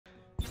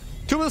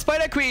To the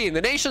Spider Queen, the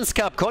Nations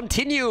Cup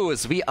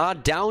continues. We are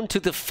down to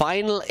the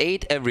final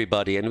 8,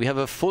 everybody, and we have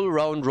a full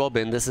round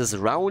robin. This is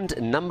round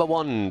number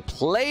 1,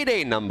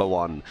 playday number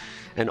 1.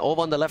 And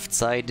over on the left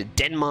side,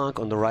 Denmark.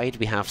 On the right,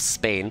 we have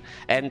Spain.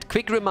 And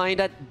quick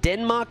reminder,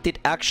 Denmark did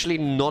actually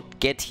not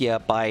get here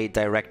by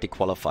directly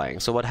qualifying.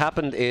 So what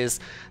happened is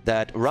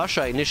that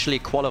Russia initially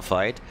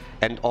qualified,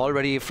 and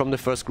already from the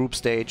first group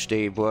stage,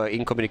 they were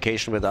in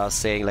communication with us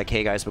saying like,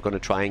 hey guys, we're going to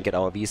try and get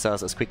our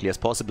visas as quickly as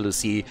possible to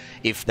see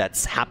if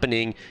that's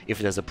happening. If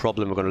there's a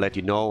problem, we're going to let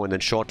you know. And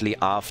then shortly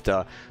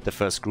after the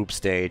first group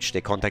stage,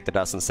 they contacted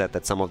us and said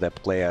that some of their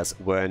players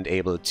weren't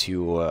able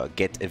to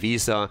get a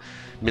visa.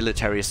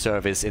 Military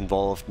service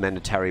involved,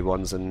 mandatory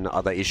ones, and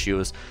other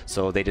issues.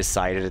 So they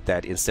decided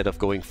that instead of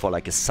going for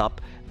like a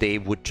sub, they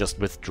would just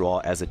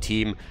withdraw as a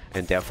team,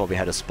 and therefore we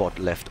had a spot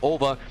left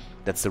over.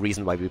 That's the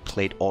reason why we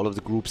played all of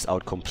the groups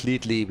out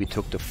completely. We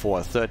took the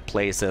 4 third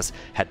places,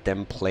 had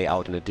them play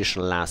out an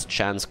additional last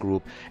chance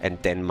group,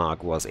 and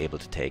Denmark was able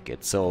to take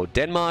it. So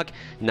Denmark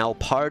now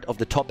part of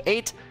the top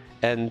 8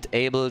 and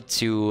able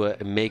to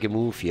make a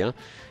move here.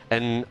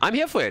 And I'm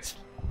here for it.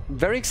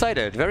 Very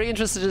excited, very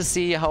interested to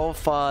see how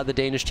far the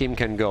Danish team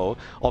can go.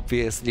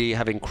 Obviously,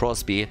 having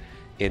Crosby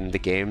in the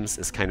games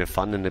is kind of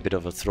fun and a bit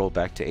of a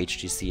throwback to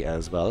HGC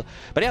as well.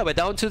 But yeah, we're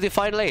down to the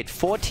final 8.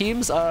 4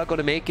 teams are going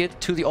to make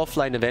it to the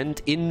offline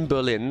event in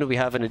Berlin. We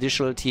have an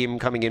additional team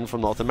coming in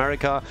from North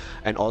America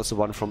and also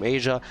one from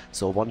Asia.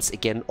 So once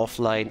again,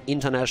 offline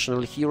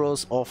international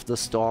heroes of the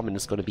storm, and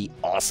it's going to be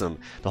awesome.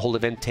 The whole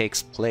event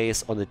takes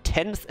place on the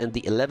 10th and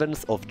the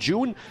 11th of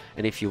June.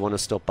 And if you want to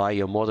stop by,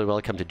 you're more than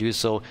welcome to do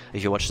so.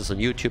 If you watch this on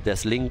YouTube,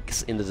 there's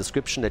links in the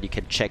description that you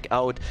can check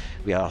out.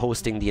 We are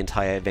hosting the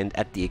entire event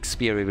at the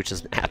Xperia, which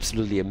is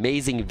absolutely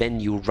amazing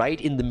venue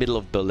right in the middle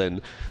of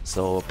Berlin.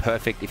 So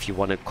perfect if you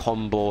want to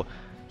combo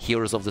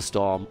Heroes of the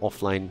Storm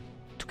offline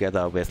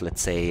together with,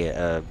 let's say,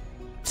 a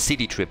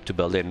city trip to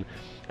Berlin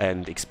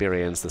and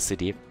experience the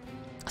city.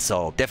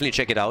 So definitely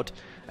check it out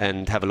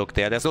and have a look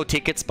there. There's no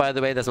tickets, by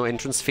the way. There's no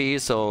entrance fee,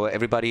 so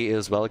everybody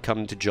is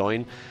welcome to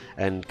join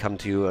and come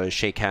to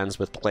shake hands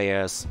with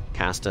players,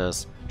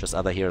 casters, just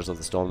other Heroes of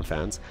the Storm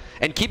fans.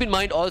 And keep in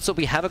mind also,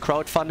 we have a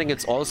crowdfunding.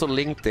 It's also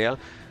linked there.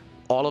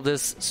 All of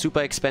this super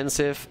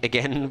expensive.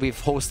 Again,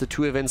 we've hosted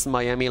 2 events in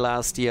Miami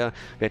last year.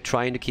 We're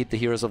trying to keep the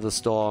Heroes of the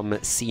Storm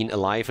scene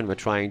alive, and we're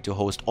trying to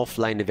host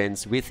offline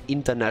events with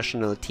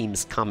international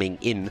teams coming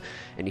in.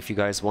 And if you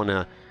guys want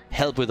to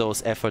help with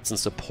those efforts and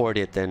support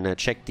it, then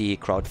check the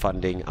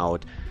crowdfunding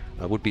out.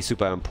 Would be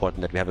super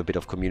important that we have a bit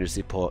of community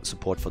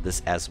support for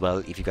this as well,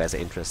 if you guys are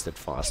interested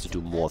for us to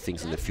do more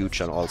things in the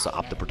future and also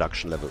up the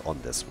production level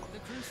on this one.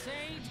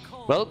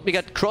 Well, we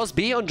got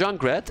Crosby on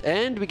Junkrat,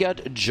 and we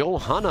got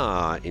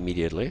Johanna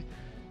immediately.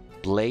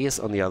 Blaze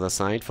on the other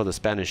side for the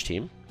Spanish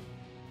team.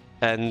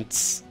 And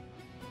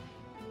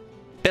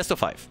best of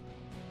 5.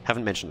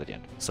 Haven't mentioned it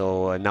yet.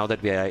 So now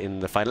that we are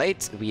in the final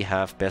 8, we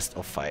have best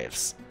of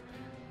 5s.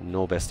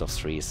 No best of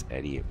 3s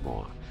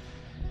anymore.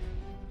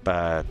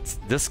 But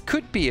this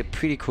could be a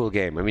pretty cool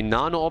game. I mean,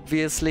 Nano,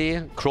 obviously.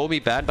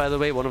 Chromie banned, by the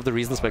way. One of the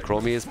reasons why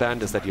Chromie is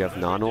banned is that you have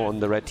Nano on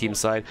the red team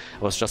side.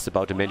 I was just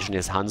about to mention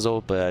his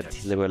Hanzo, but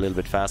they were a little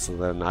bit faster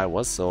than I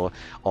was, so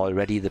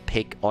already the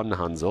pick on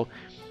Hanzo.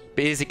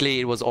 Basically,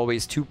 it was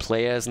always 2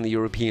 players in the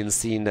European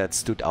scene that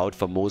stood out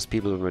for most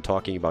people when we're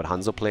talking about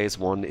Hanzo plays.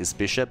 One is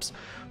Bishops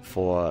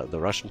for the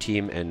Russian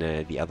team,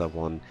 and the other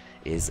one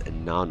is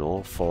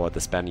Nano for the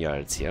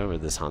Spaniards here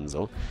with this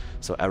Hanzo.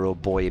 So Arrow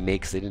Boy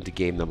makes it into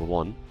game number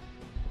 1.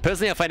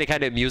 Personally, I find it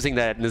kind of amusing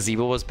that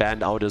Nazeebo was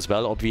banned out as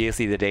well.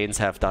 Obviously, the Danes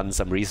have done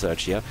some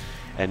research here,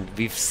 and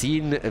we've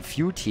seen a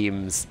few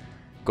teams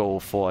go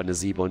for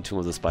Nazeebo and Tomb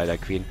of the Spider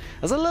Queen.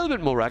 There's a little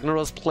bit more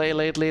Ragnaros play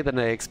lately than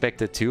I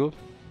expected to,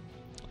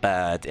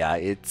 but yeah,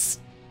 it's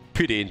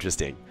pretty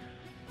interesting.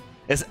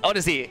 It's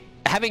honestly,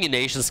 having a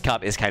Nations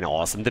Cup is kind of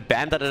awesome. The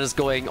banter that is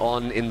going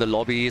on in the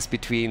lobbies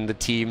between the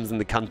teams and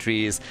the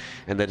countries,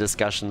 and the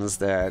discussions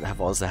that have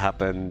also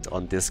happened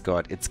on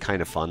Discord, it's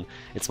kind of fun.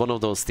 It's one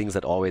of those things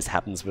that always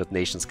happens with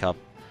Nations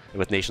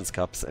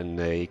Cups, and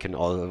you can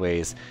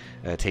always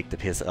take the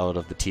piss out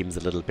of the teams a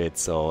little bit.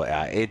 So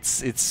yeah,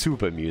 it's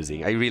super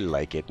amusing. I really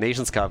like it.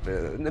 Nations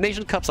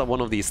Cups are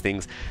one of these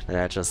things that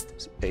are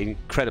just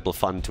incredible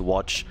fun to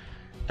watch,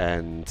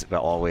 and where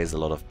always a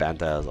lot of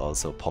banter is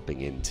also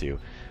popping into.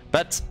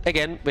 But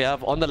again, we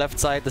have on the left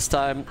side this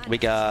time, we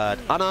got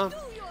Anna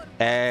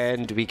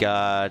and we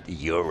got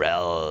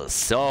Urel.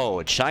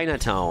 So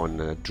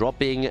Chinatown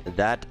dropping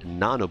that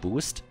nano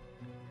boost.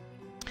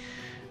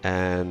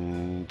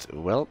 And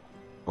well,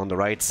 on the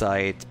right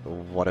side,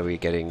 what are we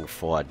getting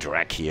for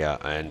Drek here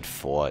and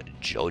for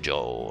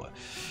Jojo?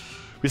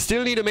 We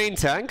still need a main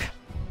tank.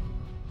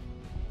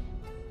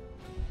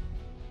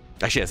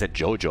 Actually, I said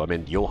Jojo, I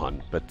meant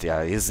Johan, but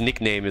yeah, his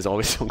nickname is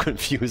always so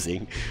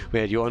confusing. We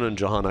had Johan and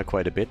Johanna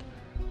quite a bit.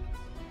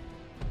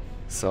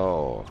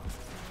 So,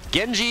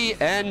 Genji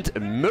and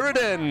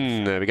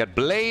Muradin. We got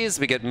Blaze,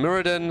 we got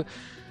Muradin.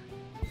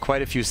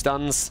 Quite a few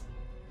stuns.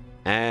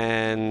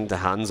 And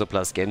Hanzo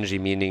plus Genji,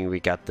 meaning we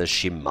got the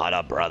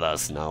Shimada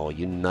brothers now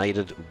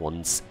united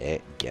once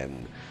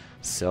again.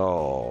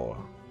 So,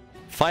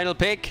 final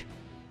pick.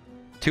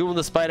 Tomb of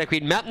the Spider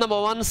Queen. Map number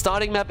 1,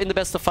 starting map in the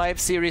best of 5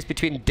 series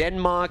between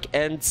Denmark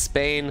and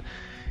Spain.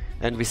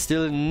 And we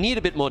still need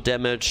a bit more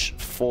damage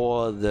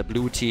for the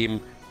blue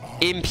team.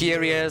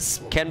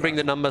 Imperious can bring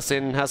the numbers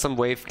in, has some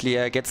wave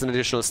clear, gets an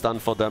additional stun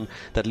for them.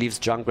 That leaves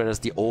Junkrat as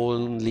the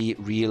only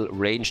real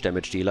range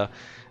damage dealer.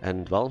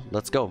 And well,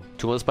 let's go.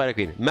 Tomb of the Spider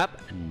Queen.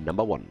 Map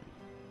number 1.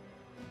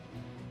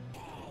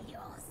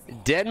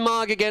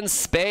 Denmark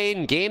against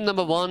Spain. Game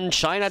number 1.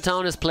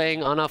 Chinatown is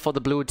playing Ana for the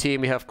blue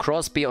team. We have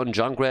Crosby on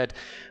Junkrat,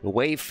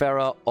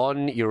 Wayfarer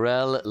on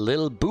Urel,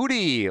 Lil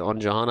Booty on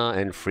Johanna,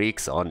 and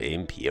Freaks on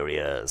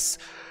Imperious.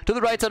 To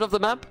the right side of the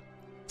map,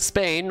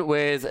 Spain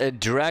with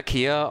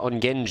Drakia on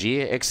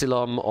Genji,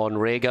 Exilom on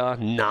Rega,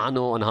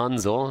 Nano on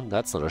Hanzo.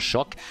 That's not a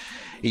shock.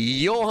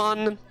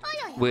 Johan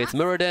with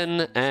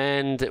Muradin,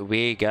 and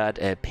we got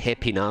a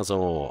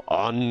Pepinazo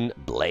on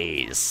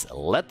Blaze.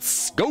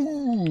 Let's go!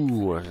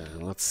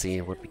 Let's see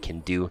what we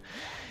can do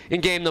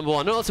in game number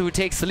 1. And also, who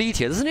takes the lead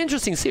here? This is an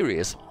interesting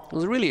series. It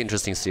was a really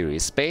interesting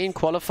series. Spain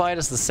qualified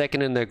as the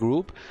second in their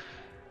group.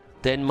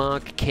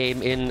 Denmark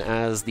came in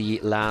as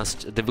the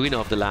winner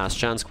of the last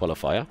chance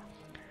qualifier.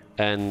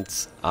 And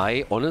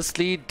I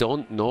honestly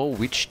don't know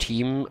which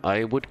team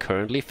I would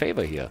currently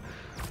favor here.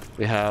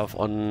 We have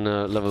on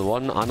level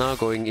 1 Ana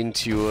going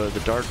into the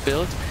dart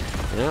build.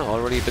 Yeah,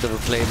 already a bit of a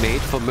play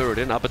made for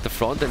Muradin up at the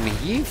front, and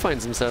he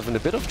finds himself in a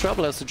bit of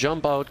trouble, has to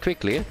jump out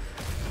quickly.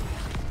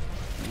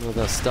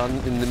 Another stun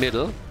in the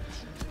middle.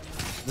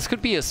 This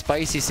could be a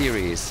spicy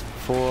series,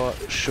 for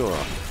sure.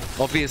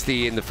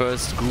 Obviously, in the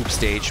first group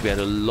stage, we had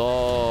a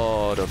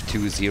lot of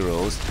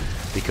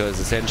 2-0s, because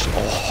essentially...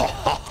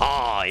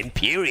 Oh,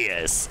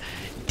 Imperious!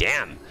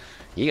 Damn!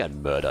 He got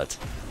murdered.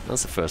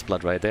 That's the first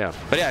blood right there.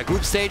 But yeah,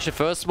 group stage, the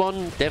first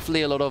one,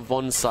 definitely a lot of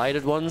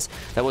one-sided ones.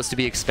 That was to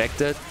be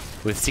expected.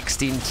 With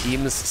 16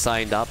 teams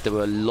signed up, there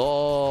were a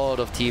lot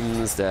of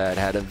teams that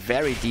had a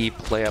very deep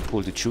player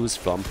pool to choose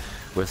from,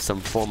 with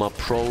some former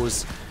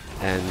pros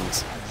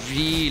and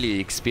really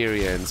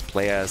experienced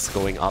players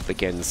going up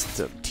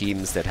against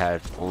teams that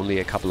had only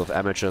a couple of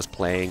amateurs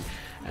playing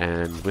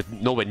and with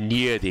nowhere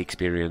near the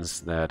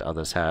experience that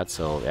others had.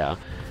 So yeah.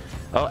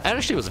 I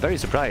actually was very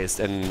surprised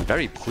and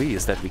very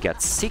pleased that we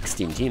got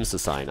 16 teams to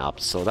sign up.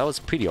 So that was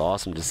pretty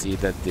awesome to see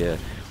that the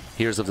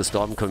Heroes of the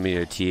Storm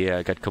community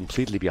got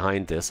completely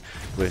behind this,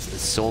 with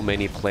so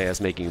many players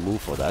making a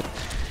move for that.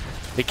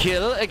 The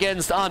kill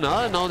against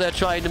Ana. Now they're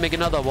trying to make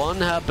another one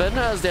happen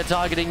as they're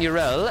targeting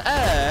Urel,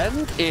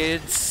 and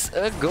it's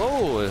a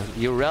goal.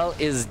 Urel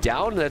is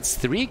down. That's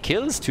 3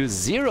 kills to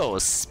 0.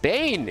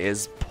 Spain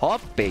is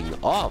popping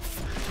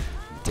off.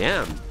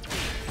 Damn.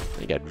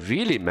 I got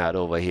really mad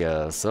over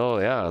here. So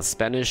yeah,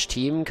 Spanish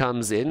team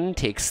comes in,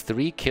 takes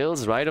 3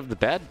 kills right off the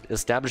bat,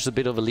 establishes a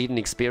bit of a leading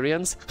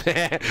experience.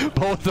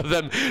 Both of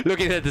them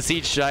looking at the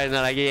siege giant and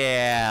they're like,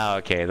 yeah,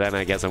 okay, then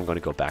I guess I'm gonna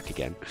go back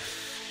again.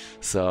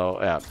 So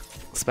yeah,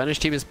 Spanish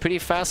team is pretty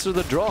fast to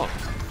the draw.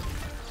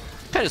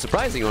 Kind of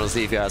surprising,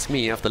 honestly, if you ask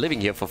me. After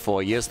living here for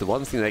 4 years, the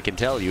one thing I can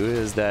tell you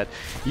is that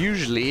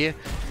usually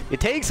it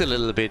takes a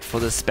little bit for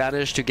the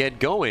Spanish to get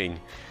going.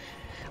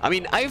 I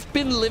mean, I've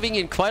been living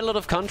in quite a lot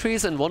of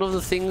countries, and one of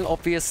the things,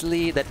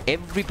 obviously, that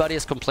everybody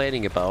is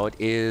complaining about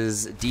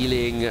is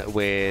dealing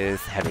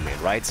with heavy-man,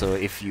 right? So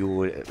if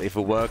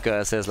a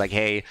worker says like,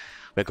 hey,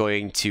 we're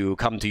going to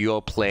come to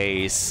your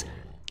place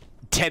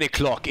 10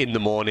 o'clock in the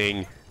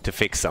morning to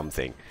fix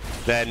something,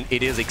 then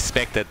it is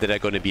expected that they're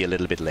going to be a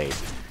little bit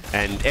late.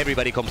 And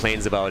everybody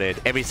complains about it.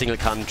 Every single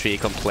country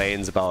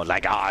complains about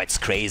like, it's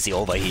crazy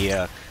over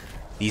here.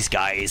 These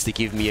guys, they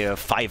give me a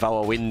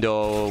 5-hour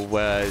window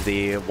where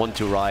they want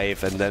to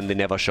arrive and then they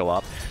never show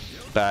up.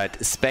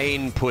 But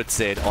Spain puts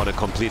it on a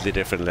completely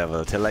different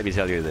level. Let me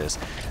tell you this.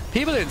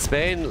 People in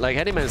Spain, like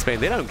Handyman in Spain,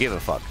 they don't give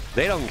a fuck.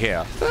 They don't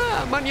care.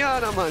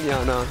 Mañana,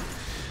 mañana.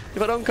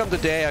 If I don't come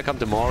today, I come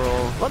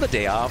tomorrow, or the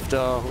day after,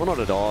 or not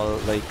at all.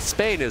 Like,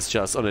 Spain is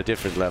just on a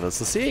different level.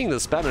 So seeing the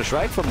Spanish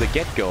right from the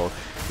get-go,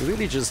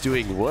 really just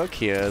doing work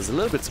here is a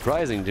little bit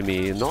surprising to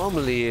me.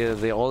 Normally,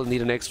 they all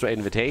need an extra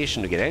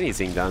invitation to get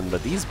anything done,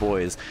 but these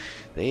boys,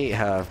 they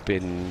have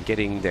been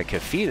getting their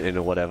caffeine in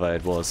or whatever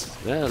it was.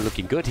 They're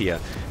looking good here.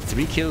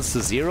 3 kills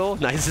to 0.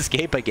 Nice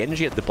escape by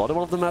Genji at the bottom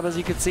of the map, as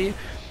you can see.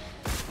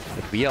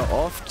 But we are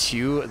off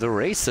to the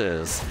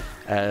races,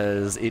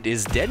 as it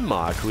is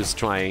Denmark who's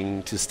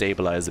trying to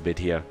stabilize a bit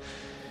here.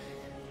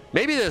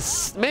 Maybe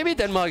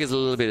Denmark is a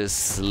little bit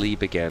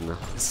asleep again.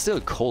 It's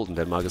still cold in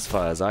Denmark as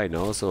far as I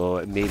know,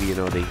 so maybe, you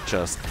know, they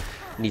just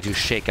need to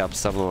shake up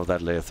some of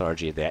that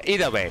lethargy there.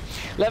 Either way,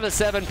 level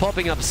 7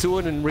 popping up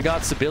soon. In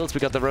regards to builds, we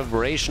got the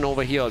Reverberation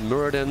over here on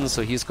Muradin,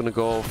 so he's gonna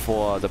go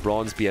for the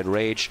Bronze Beard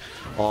Rage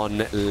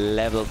on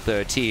level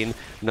 13.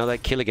 Another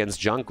kill against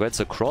Junkrat,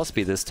 so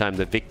Crosby this time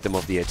the victim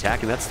of the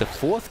attack, and that's the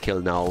 4th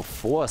kill now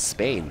for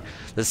Spain.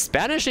 The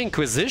Spanish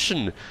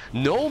Inquisition,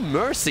 no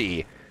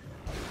mercy.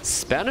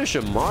 Spanish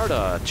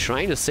Armada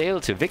trying to sail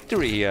to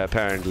victory here,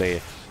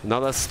 apparently.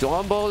 Another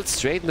Stormbolt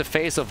straight in the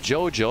face of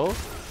Jojo.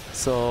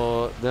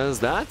 So there's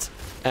that.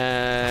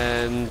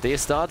 And they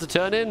start to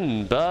turn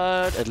in,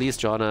 but at least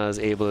Johanna is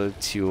able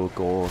to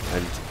go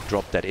and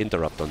drop that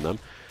interrupt on them.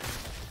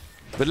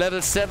 With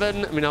level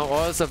 7, we now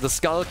also have the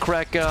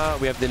Skullcracker,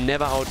 we have the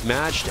Never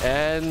Outmatched,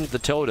 and the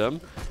Totem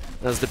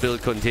as the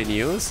build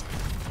continues.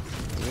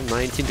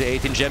 19 to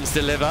 18 gems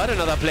delivered.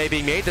 Another play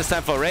being made, this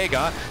time for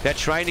Rhaegar. They're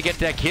trying to get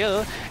their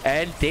kill,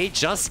 and they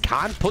just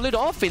can't pull it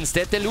off.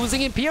 Instead, they're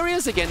losing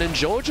Imperius again, and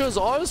Jojo is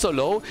also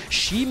low.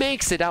 She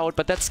makes it out,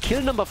 but that's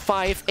kill number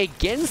 5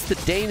 against the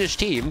Danish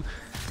team.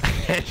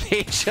 And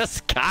they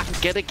just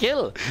can't get a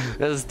kill.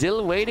 They're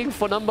still waiting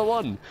for number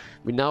 1.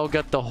 We now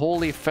got the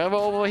Holy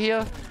Pharaoh over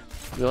here.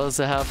 We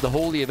also have the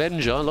Holy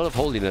Avenger. A lot of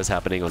holiness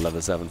happening on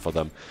level 7 for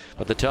them.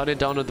 But the turn-in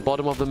down at the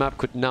bottom of the map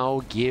could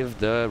now give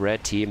the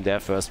red team their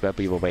first Web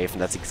Weaver wave,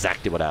 and that's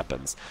exactly what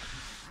happens.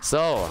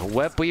 So,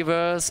 Web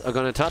Weavers are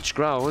going to touch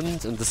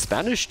ground, and the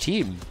Spanish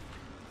team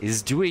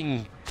is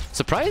doing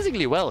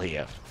surprisingly well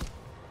here.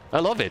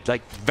 I love it.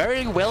 Like,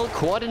 very well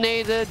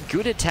coordinated,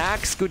 good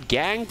attacks, good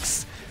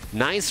ganks,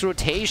 nice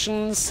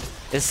rotations,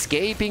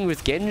 escaping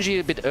with Genji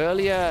a bit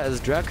earlier as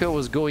Draco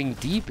was going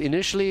deep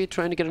initially,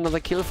 trying to get another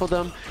kill for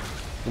them.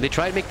 And they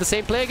try and make the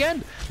same play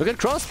again. Look at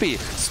Crosby.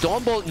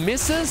 Stormbolt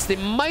misses. They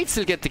might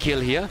still get the kill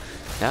here.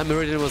 Yeah,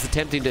 Meridian was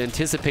attempting to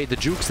anticipate the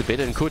jukes a bit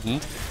and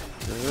couldn't.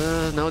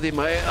 Now they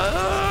might...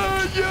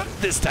 yeah.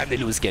 This time they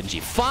lose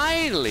Genji.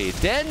 Finally,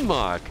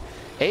 Denmark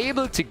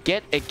able to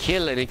get a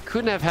kill, and it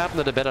couldn't have happened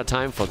at a better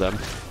time for them.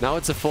 Now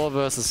it's a 4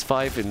 versus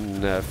 5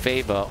 in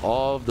favor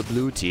of the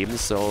blue team,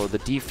 so the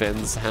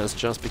defense has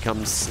just become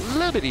a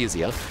little bit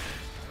easier.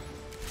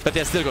 But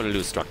they're still going to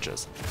lose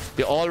structures.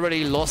 They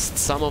already lost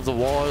some of the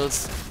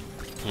walls.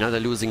 Now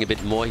they're losing a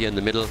bit more here in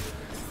the middle.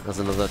 As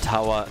another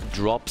tower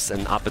drops,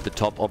 and up at the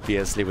top,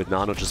 obviously, with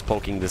Nano just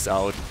poking this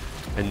out.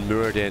 And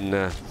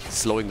Muradin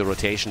slowing the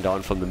rotation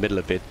down from the middle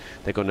a bit.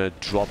 They're going to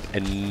drop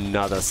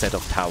another set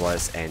of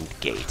towers and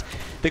gate.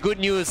 The good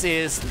news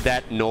is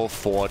that no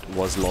fort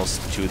was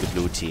lost to the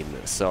blue team.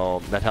 So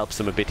that helps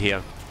them a bit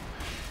here.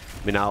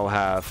 We now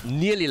have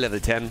nearly level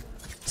 10.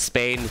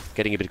 Spain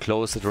getting a bit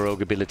closer to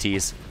rogue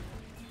abilities.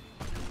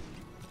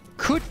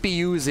 Could be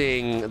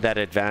using that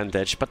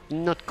advantage, but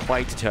not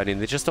quite to turn in.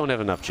 They just don't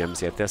have enough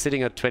gems yet. They're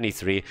sitting at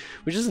 23,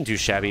 which isn't too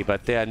shabby,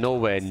 but they are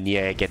nowhere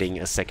near getting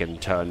a second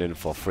turn in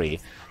for free.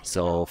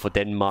 So for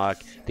Denmark,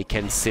 they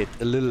can sit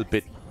a little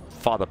bit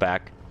farther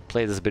back,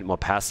 play this a bit more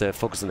passive,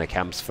 focus on their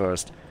camps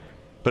first.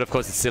 But of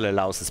course, it still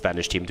allows the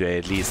Spanish team to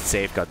at least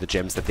safeguard the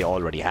gems that they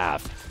already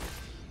have.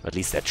 At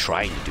least they're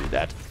trying to do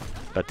that.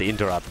 But the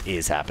interrupt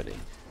is happening.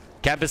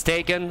 Camp is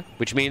taken,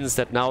 which means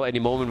that now any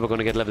moment we're going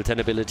to get level 10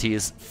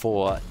 abilities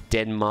for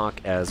Denmark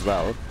as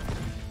well.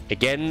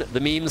 Again, the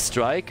memes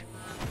strike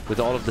with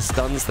all of the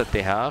stuns that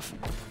they have.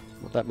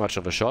 Not that much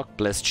of a shock.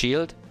 Blessed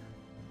Shield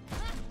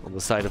on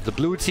the side of the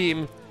blue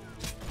team.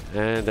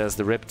 And there's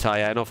the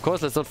Riptire. And of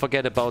course, let's not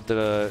forget about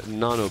the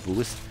Nano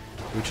Boost,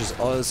 which is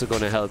also going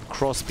to help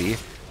Crosby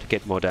to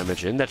get more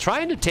damage in. They're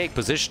trying to take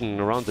position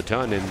around the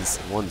turn-ins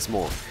once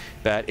more.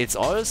 But it's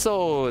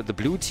also the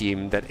blue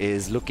team that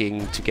is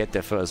looking to get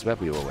their first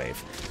Web Weaver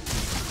wave.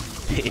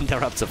 The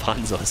interrupts of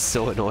Hanzo are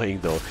so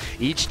annoying though.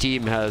 Each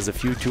team has a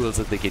few tools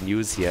that they can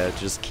use here,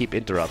 just keep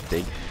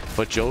interrupting.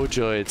 For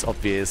Jojo, it's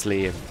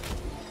obviously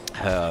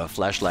her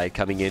flashlight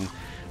coming in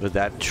with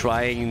that,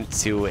 trying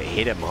to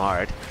hit him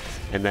hard.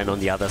 And then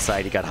on the other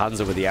side, you got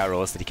Hanzo with the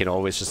arrows that he can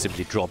always just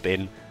simply drop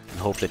in and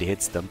hope that he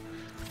hits them.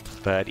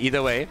 But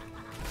either way,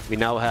 we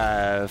now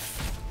have...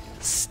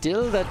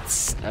 Still,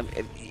 that's...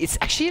 it's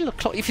actually a lot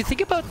close. If you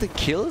think about the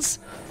kills,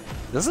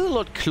 this is a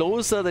lot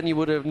closer than you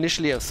would have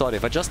initially have thought.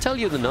 If I just tell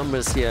you the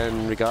numbers here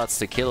in regards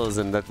to kills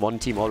and that one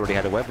team already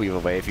had a Web Weaver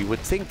wave, you would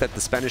think that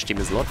the Spanish team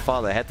is a lot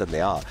farther ahead than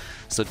they are.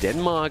 So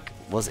Denmark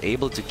was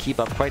able to keep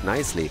up quite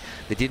nicely.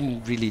 They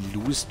didn't really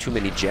lose too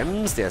many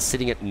gems. They're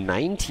sitting at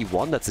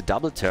 91. That's a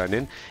double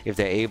turn-in if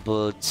they're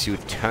able to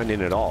turn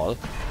in at all.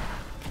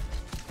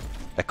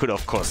 That could,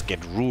 of course,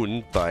 get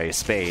ruined by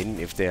Spain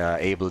if they are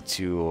able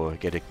to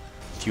get a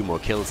few more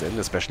kills in,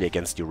 especially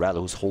against Urel,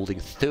 who's holding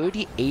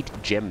 38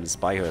 gems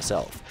by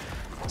herself.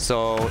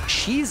 So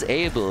she's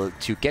able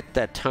to get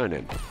that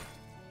turn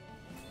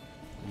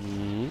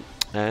in.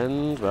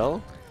 And,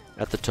 well,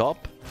 at the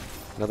top,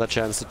 another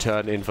chance to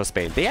turn in for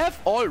Spain. They have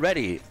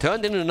already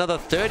turned in another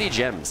 30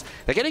 gems.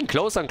 They're getting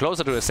closer and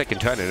closer to a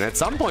second turn in. And at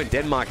some point,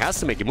 Denmark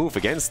has to make a move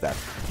against that.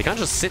 They can't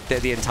just sit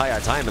there the entire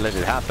time and let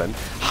it happen.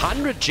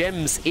 100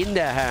 gems in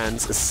their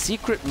hands. A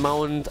secret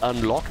mount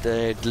unlocked,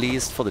 at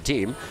least for the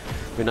team.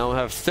 We now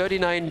have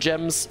 39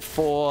 gems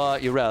for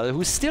Urel,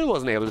 who still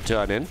wasn't able to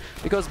turn in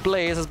because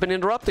Blaze has been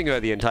interrupting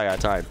her the entire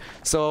time.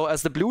 So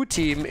as the blue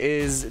team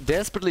is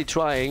desperately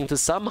trying to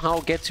somehow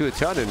get to a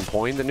turn-in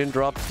point and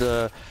interrupt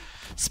the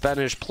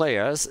Spanish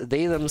players,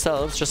 they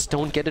themselves just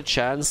don't get a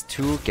chance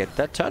to get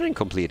that turn-in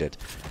completed.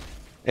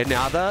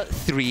 Another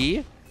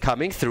 3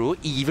 coming through,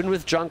 even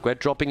with Junkrat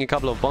dropping a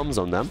couple of bombs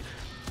on them.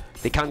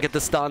 They can't get the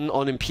stun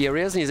on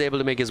Imperius, and he's able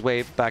to make his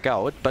way back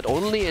out. But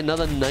only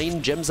another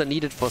 9 gems are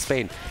needed for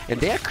Spain. And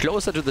they are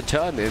closer to the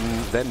turn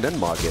than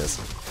Denmark is.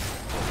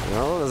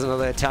 Well, there's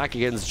another attack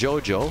against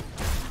Jojo.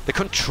 The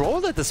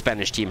control that the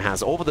Spanish team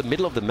has over the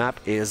middle of the map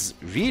is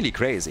really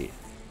crazy.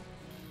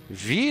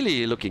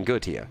 Really looking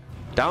good here.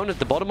 Down at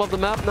the bottom of the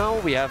map now,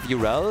 we have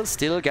Urel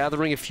still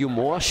gathering a few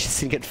more.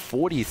 She's going to get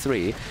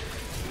 43.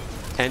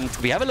 And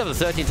we have a level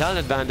 13 talent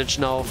advantage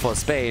now for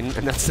Spain,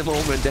 and that's the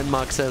moment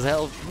Denmark says,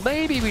 hell,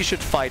 maybe we should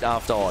fight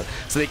after all.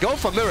 So they go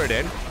for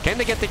Mirrodin. Can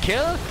they get the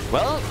kill?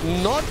 Well,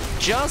 not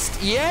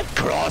just yet.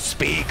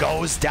 Crosby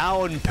goes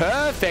down.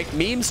 Perfect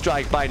meme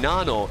strike by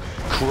Nano.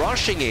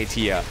 Crushing it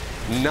here.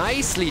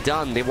 Nicely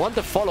done. They want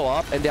the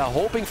follow-up, and they're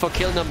hoping for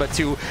kill number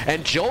 2.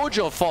 And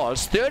Jojo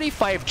falls.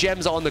 35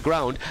 gems on the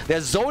ground. They're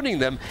zoning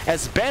them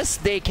as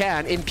best they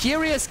can.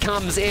 Imperius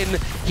comes in.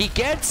 He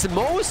gets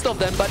most of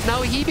them, but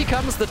now he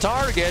becomes the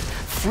target.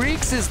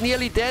 Freaks is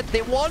nearly dead.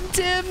 They want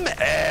him.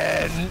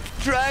 And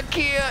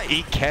Drakir,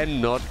 he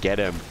cannot get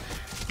him.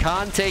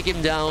 Can't take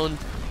him down.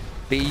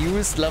 They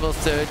used level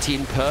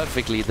 13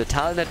 perfectly. The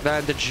talent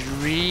advantage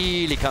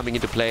really coming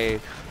into play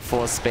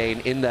for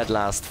Spain in that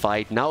last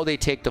fight. Now they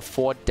take the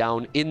fort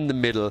down in the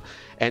middle,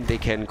 and they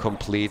can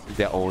complete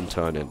their own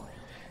turn-in.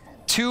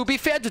 To be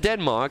fair to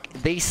Denmark,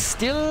 they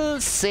still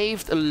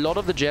saved a lot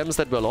of the gems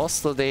that were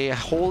lost, so they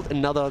hold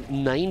another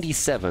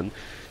 97.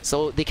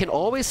 So they can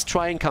always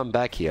try and come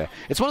back here.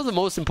 It's one of the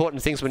most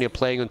important things when you're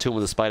playing on Tomb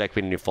of the Spider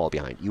Queen and you fall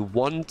behind. You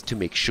want to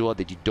make sure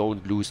that you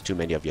don't lose too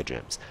many of your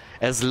gems.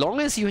 As long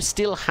as you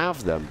still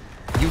have them,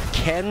 you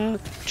can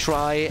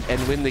try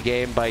and win the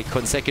game by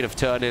consecutive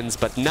turn-ins,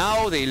 but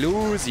now they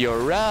lose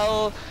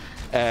Urel,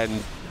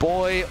 and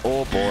boy,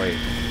 oh boy,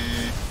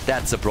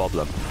 that's a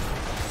problem.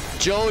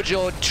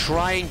 Jojo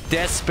trying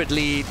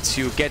desperately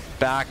to get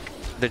back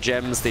the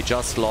gems they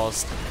just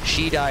lost.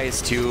 She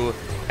dies too,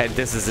 and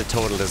this is a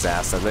total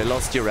disaster. They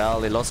lost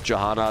Urel, they lost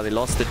Johanna, they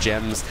lost the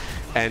gems,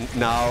 and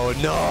now,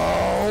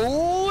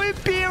 no!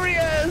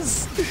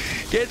 Imperius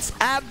gets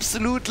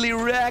absolutely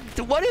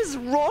wrecked. What is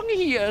wrong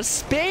here?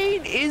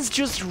 Spain is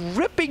just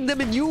ripping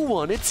them a new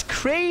one. It's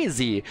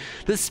crazy.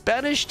 The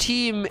Spanish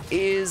team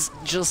is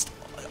just,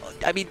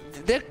 I mean,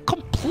 they're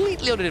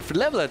completely on a different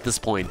level at this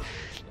point.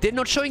 They're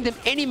not showing them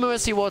any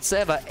mercy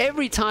whatsoever.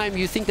 Every time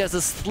you think there's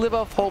a sliver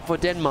of hope for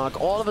Denmark,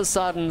 all of a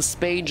sudden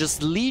Spain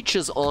just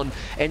leeches on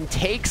and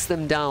takes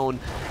them down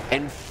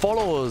and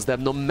follows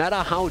them no matter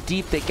how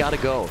deep they gotta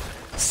go.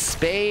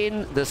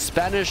 Spain, the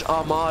Spanish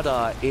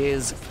Armada,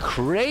 is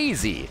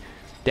crazy.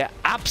 They're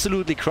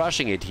absolutely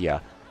crushing it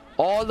here.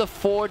 All the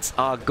forts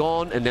are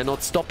gone, and they're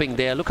not stopping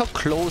there. Look how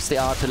close they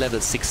are to level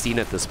 16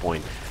 at this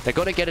point. They're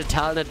going to get a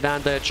talent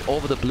advantage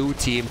over the blue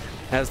team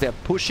as they're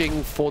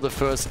pushing for the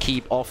first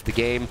keep of the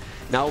game.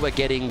 Now we're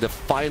getting the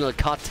final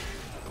cut.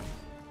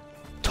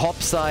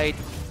 Topside,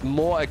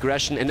 more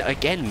aggression, and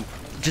again,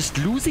 just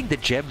losing the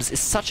gems is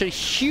such a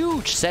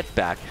huge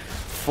setback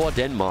for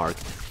Denmark.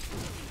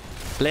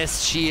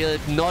 Blessed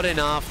Shield, not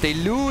enough. They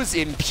lose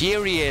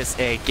Imperius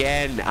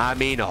again. I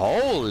mean,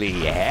 holy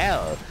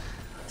hell.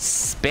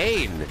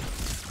 Spain,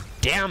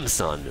 damn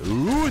son,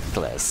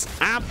 ruthless,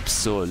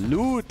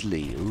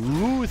 absolutely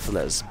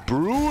ruthless,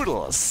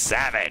 brutal,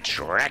 savage,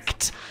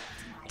 wrecked.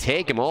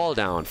 Take them all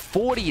down.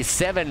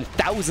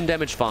 47,000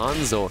 damage for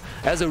Hanzo.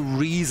 There's a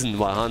reason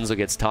why Hanzo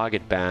gets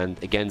target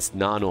banned against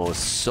Nano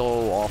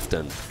so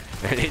often.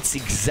 And it's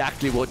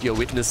exactly what you're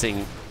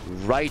witnessing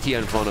right here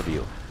in front of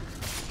you.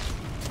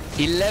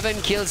 11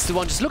 kills to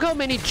 1. Just look how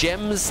many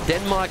gems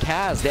Denmark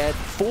has. They had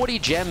 40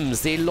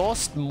 gems. They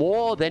lost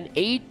more than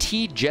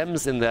 80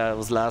 gems in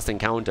those last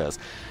encounters.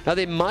 Now,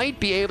 they might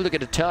be able to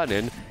get a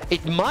turn-in.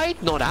 It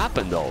might not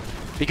happen, though,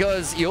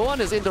 because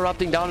Johan is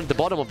interrupting down at the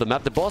bottom of the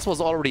map. The boss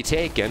was already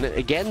taken.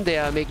 Again, they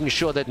are making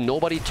sure that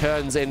nobody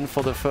turns in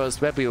for the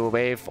first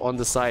wave on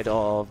the side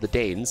of the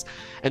Danes.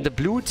 And the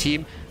blue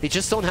team, they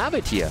just don't have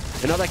it here.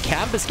 Another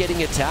camp is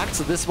getting attacked,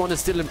 so this one is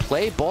still in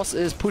play. Boss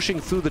is pushing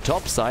through the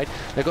top side.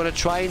 They're going to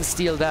try and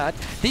steal that.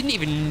 Didn't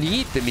even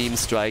need the meme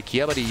strike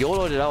here, but he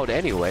YOLO'd it out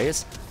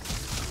anyways.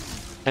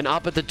 And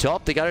up at the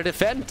top, they got to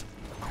defend.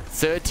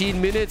 13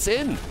 minutes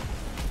in.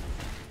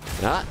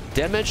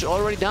 Damage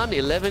already done.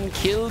 11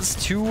 kills,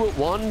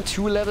 2-1,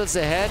 2 levels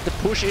ahead. The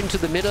push into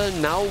the middle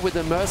now with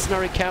the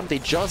mercenary camp they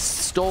just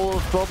stole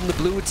from the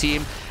blue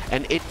team.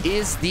 And it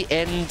is the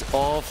end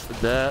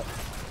of the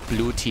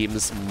blue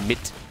team's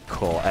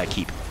mid-core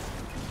keep.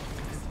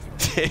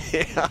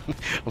 I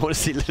want to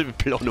see a little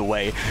bit blown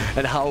away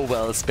at how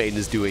well Spain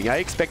is doing. I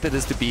expected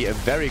this to be a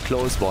very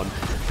close one,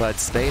 but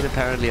Spain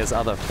apparently has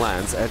other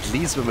plans, at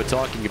least when we're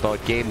talking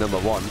about game number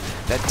 1.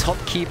 That top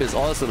keep is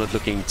also not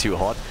looking too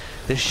hot.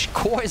 The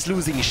core is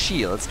losing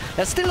shields.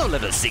 They're still on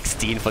level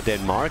 16 for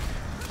Denmark.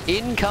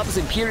 In comes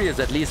Imperius,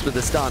 at least with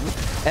the stun.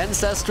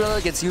 Ancestral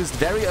gets used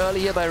very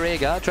early here by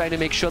Rega, trying to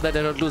make sure that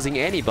they're not losing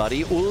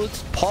anybody.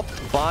 Ult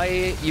popped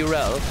by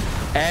Urel,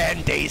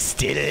 and they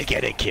still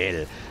get a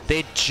kill.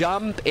 They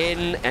jump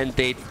in and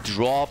they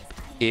drop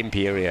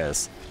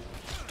Imperius.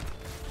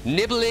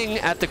 nibbling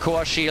at the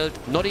core shield,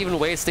 not even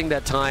wasting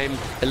that time,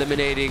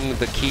 eliminating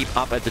the keep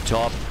up at the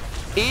top.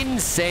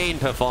 Insane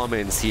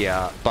performance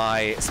here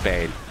by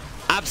Spain.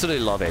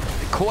 Absolutely love it.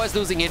 The core is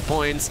losing hit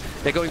points.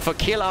 They're going for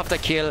kill after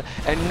kill.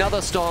 Another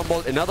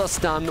Stormbolt, another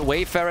stun.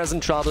 Wayfarer's in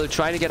trouble,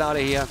 trying to get out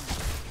of here.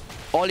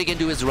 All he can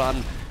do is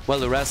run. Well,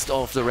 the rest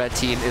of the red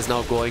team is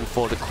now going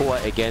for the core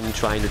again,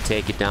 trying to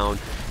take it down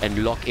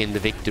and lock in the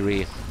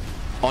victory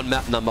on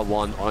map number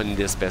 1 on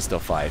this best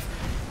of 5.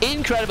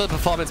 Incredible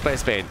performance by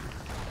Spain.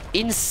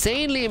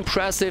 Insanely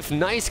impressive,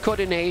 nice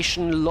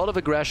coordination, a lot of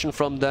aggression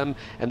from them,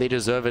 and they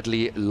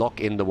deservedly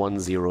lock in the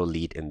 1-0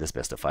 lead in this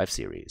best of 5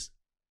 series.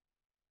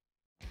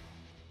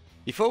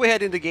 Before we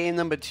head into game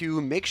number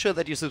 2, make sure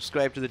that you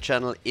subscribe to the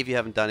channel if you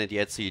haven't done it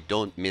yet, so you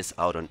don't miss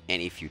out on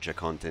any future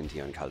content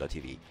here on Khaldor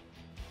TV.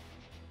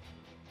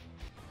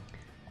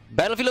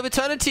 Battlefield of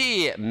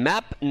Eternity,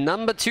 map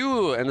number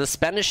 2, and the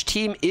Spanish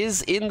team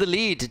is in the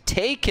lead,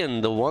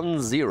 taken the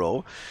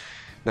 1-0.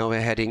 Now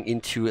we're heading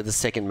into the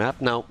second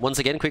map. Now, once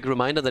again, quick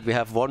reminder that we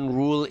have one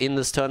rule in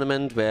this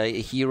tournament where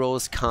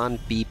heroes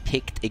can't be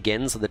picked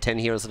again, so the 10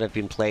 heroes that have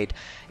been played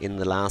in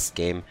the last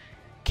game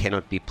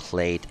cannot be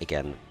played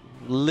again.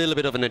 A little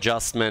bit of an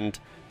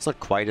adjustment. It's not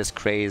quite as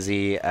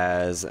crazy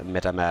as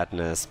Meta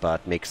Madness,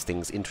 but makes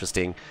things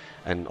interesting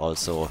and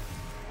also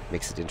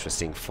makes it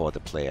interesting for the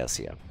players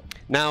here.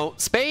 Now,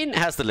 Spain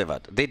has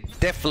delivered. They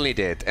definitely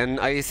did. And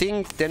I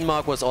think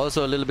Denmark was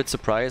also a little bit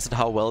surprised at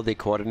how well they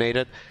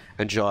coordinated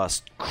and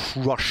just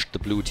crushed the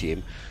blue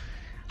team.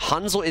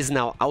 Hanzo is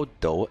now out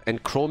though,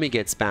 and Chromie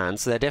gets banned,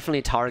 so they're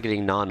definitely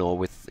targeting Nano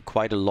with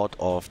quite a lot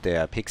of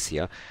their picks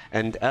here.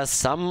 And as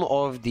some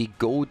of the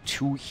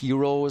go-to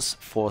heroes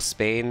for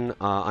Spain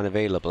are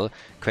unavailable,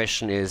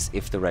 question is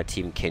if the red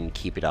team can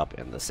keep it up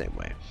in the same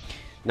way.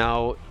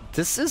 Now,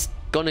 this is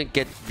gonna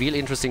get real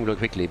interesting real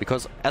quickly,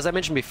 because as I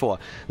mentioned before,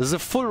 this is a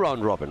full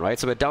round robin, right?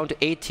 So we're down to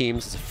 8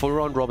 teams, it's a full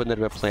round robin that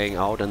we're playing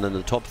out, and then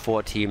the top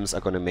 4 teams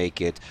are gonna make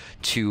it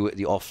to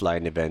the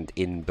offline event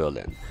in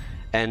Berlin.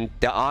 And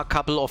there are a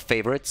couple of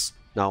favorites.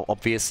 Now,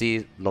 obviously,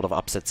 a lot of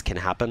upsets can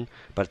happen,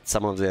 but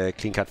some of the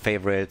clean-cut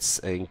favorites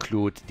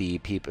include the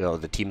people,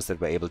 the teams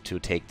that were able to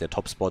take the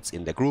top spots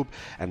in their group,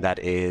 and that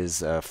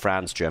is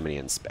France, Germany,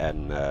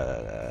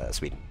 and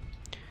Sweden.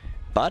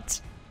 But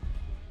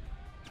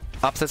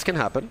upsets can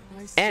happen,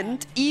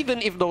 and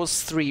even if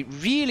those 3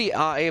 really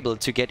are able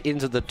to get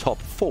into the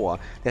top 4,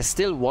 there's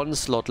still 1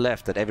 slot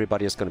left that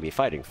everybody is going to be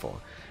fighting for.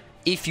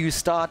 If you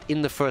start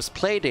in the first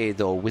playday,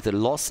 though, with a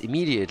loss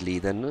immediately,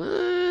 then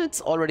it's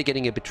already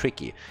getting a bit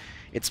tricky.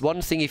 It's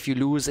one thing if you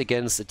lose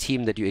against a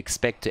team that you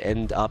expect to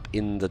end up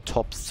in the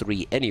top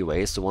 3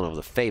 anyway, so one of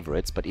the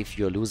favorites, but if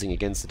you're losing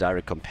against a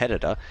direct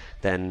competitor,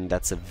 then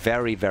that's a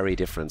very, very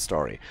different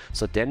story.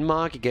 So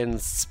Denmark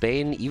against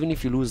Spain, even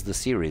if you lose the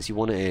series, you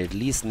want to at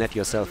least net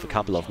yourself a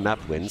couple of map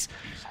wins,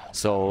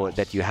 so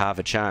that you have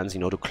a chance, you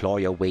know, to claw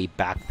your way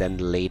back then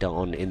later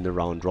on in the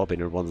round robin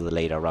in one of the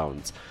later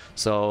rounds.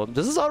 So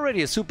this is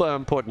already a super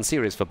important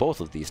series for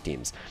both of these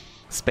teams.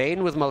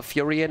 Spain with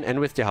Malfurion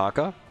and with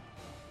Dehaka.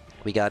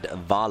 We got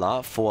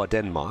Vala for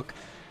Denmark.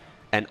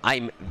 And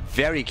I'm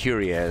very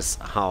curious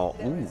how...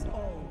 Ooh,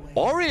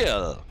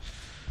 Oriel!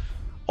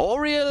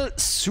 Oriel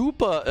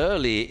super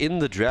early in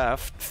the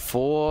draft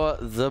for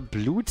the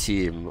blue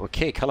team.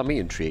 Okay, color me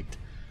intrigued.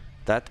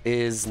 That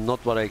is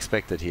not what I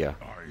expected here.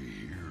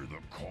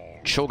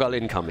 Shogal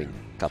incoming,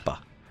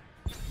 Kappa.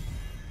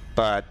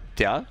 But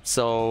yeah,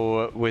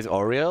 so with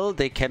Oriel,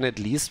 they can at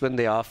least, when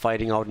they are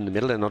fighting out in the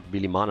middle, they're not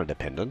really mana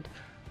dependent.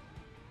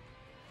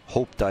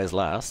 Hope dies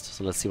last,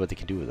 so let's see what they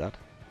can do with that.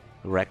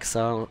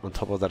 Rexa on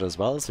top of that as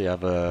well, so you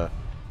have a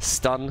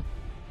stun,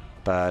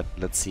 but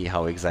let's see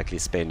how exactly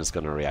Spain is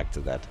going to react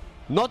to that.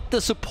 Not the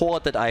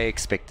support that I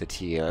expected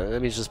here,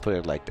 let me just put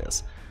it like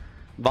this.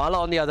 Vala,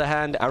 on the other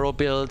hand, arrow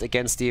build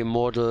against the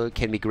Immortal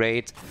can be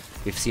great.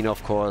 We've seen,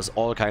 of course,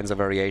 all kinds of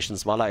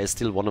variations. Vala is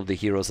still one of the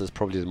heroes that's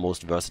probably the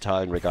most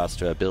versatile in regards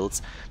to her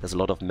builds. There's a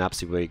lot of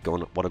maps where you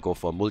want to go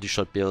for a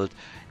multi-shot build.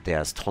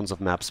 There's tons of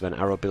maps when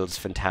arrow build is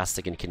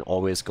fantastic and can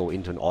always go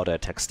into an auto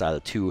attack style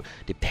too,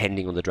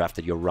 depending on the draft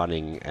that you're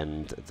running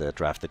and the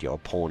draft that your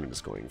opponent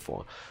is going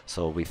for.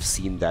 So we've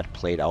seen that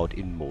played out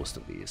in most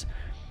of these.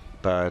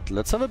 But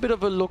let's have a bit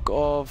of a look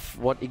of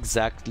what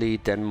exactly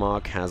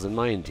Denmark has in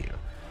mind here.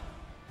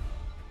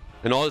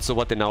 And also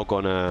what they're now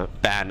gonna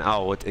ban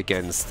out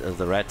against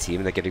the red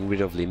team. They're getting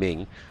rid of Li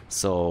Ming.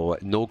 So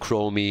no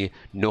Chromie,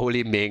 no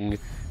Li Ming.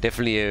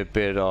 Definitely a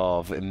bit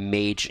of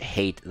mage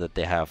hate that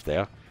they have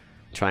there.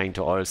 Trying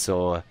to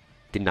also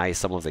deny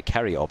some of the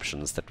carry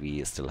options that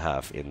we still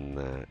have in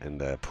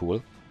the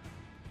pool.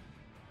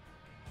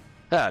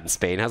 And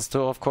Spain has to,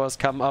 of course,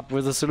 come up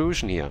with a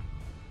solution here.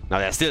 Now,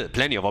 there's still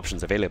plenty of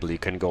options available. You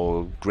can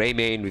go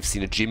Greymane. We've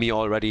seen a Jimmy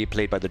already,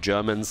 played by the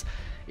Germans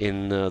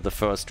in the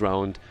first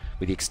round,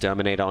 with the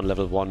Exterminator on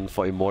level 1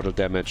 for immortal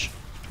damage.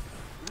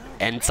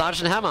 And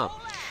Sergeant Hammer.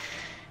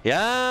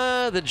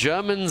 Yeah, the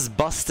Germans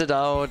busted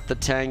out the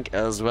tank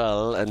as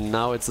well, and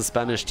now it's the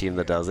Spanish team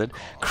that does it.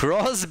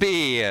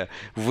 Crosby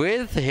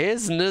with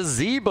his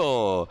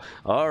Nazebo.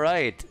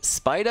 Alright,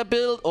 spider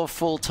build or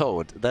full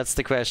toad? That's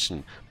the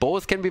question.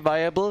 Both can be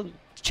viable.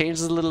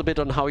 Changes a little bit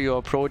on how you're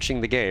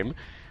approaching the game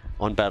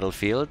on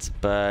Battlefield,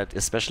 but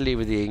especially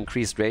with the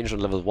increased range on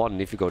level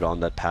 1, if you go down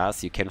that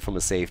path, you can from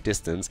a safe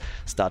distance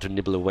start to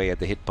nibble away at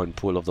the hit point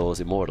pool of those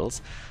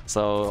immortals.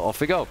 So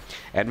off we go.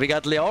 And we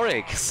got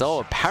Leoric. So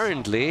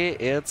apparently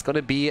it's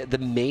gonna be the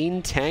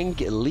main tank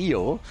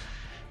Leo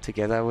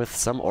together with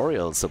some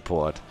Oriel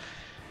support.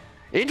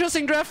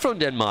 Interesting draft from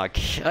Denmark.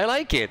 I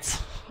like it.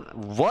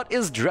 What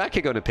is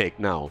Drake gonna pick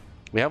now?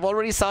 We have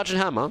already Sergeant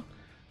Hammer,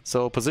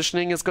 so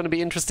positioning is gonna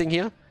be interesting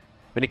here.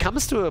 When it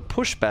comes to a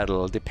push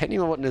battle,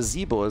 depending on what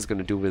Nazebo is going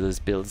to do with his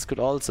builds, could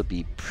also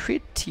be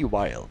pretty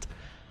wild.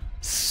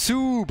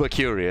 Super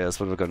curious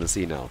what we're going to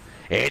see now.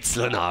 It's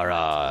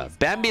Lunara.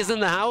 Bambi is in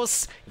the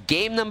house.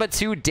 Game number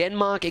 2,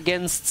 Denmark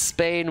against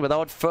Spain.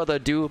 Without further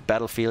ado,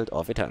 Battlefield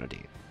of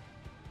Eternity.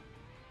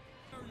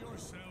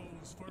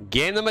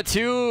 Game number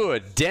 2,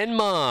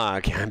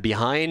 Denmark.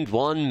 Behind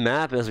one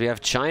map as we have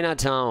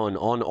Chinatown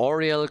on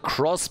Oriel,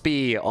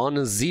 Crosby on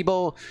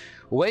Zebo,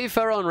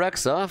 Wayfarer on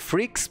Rexa,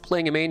 Freaks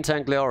playing a main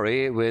tank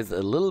Leori with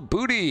a little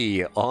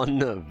booty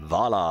on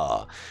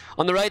Vala.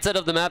 On the right side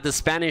of the map, the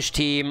Spanish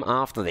team,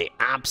 after they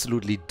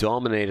absolutely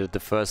dominated the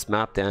first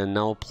map, they're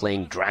now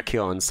playing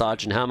Dracula on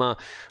Sergeant Hammer.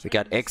 We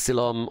got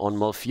Exilom on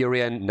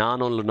Malfurion,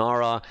 Nan on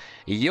Lunara,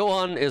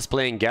 Johan is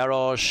playing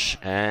Garrosh,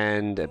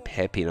 and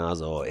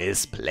Pepinazo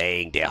is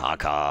playing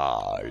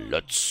Dehaka.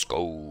 Let's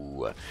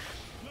go.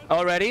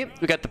 Already,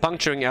 we got the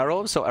puncturing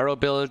arrow, so arrow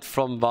build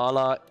from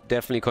Vala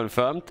definitely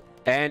confirmed.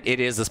 And it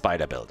is a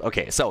spider build.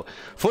 Okay, so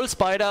full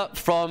spider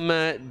from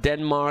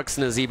Denmark's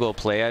Nazebo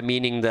player,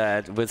 meaning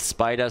that with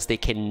spiders they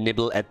can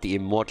nibble at the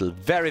immortal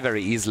very,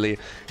 very easily.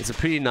 It's a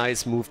pretty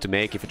nice move to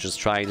make if you're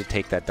just trying to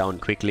take that down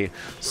quickly.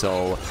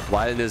 So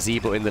while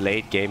Nazebo in the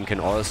late game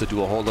can also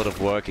do a whole lot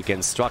of work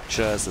against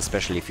structures,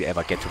 especially if you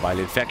ever get to Vile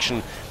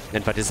Infection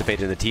and participate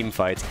in the team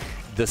fights,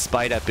 the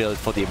spider build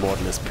for the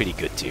immortal is pretty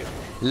good too.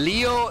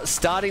 Leo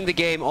starting the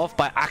game off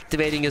by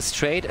activating his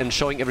trait and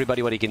showing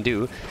everybody what he can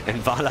do. And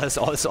Vala is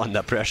also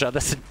under pressure.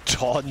 That's a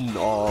ton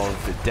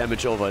of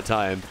damage over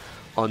time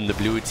on the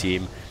blue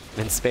team.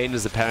 And Spain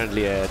is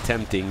apparently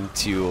attempting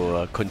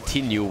to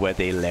continue where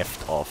they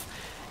left off.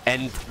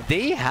 And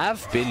they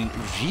have been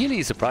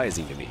really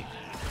surprising to me.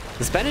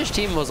 The Spanish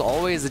team was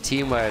always a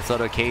team where I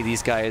thought, okay,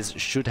 these guys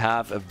should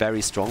have a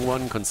very strong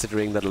one,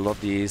 considering that a lot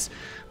of these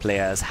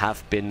players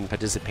have been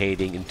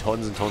participating in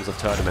tons and tons of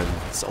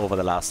tournaments over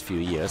the last few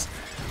years.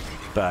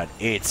 But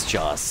it's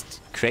just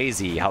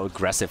crazy how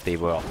aggressive they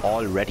were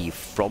already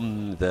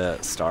from the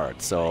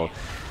start. So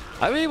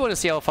I really want to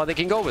see how far they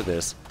can go with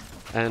this.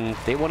 And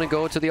they want to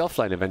go to the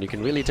offline event, you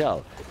can really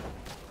tell.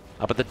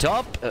 Up at the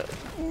top,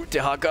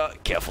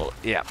 Dehaka, careful.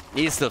 Yeah,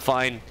 he's still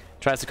fine.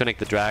 Tries to connect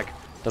the drag.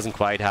 Doesn't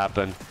quite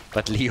happen,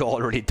 but Leo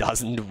already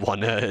doesn't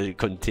want to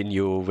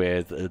continue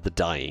with the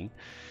dying.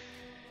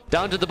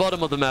 Down to the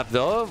bottom of the map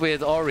though,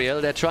 with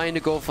Oriel, they're trying to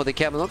go for the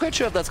camp. I'm not quite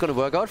sure if that's going to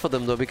work out for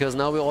them though, because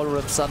now we all of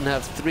a sudden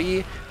have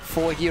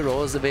 3-4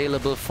 heroes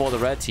available for the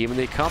red team, and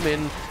they come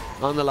in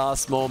on the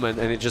last moment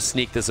and they just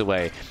sneak this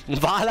away.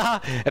 Vala,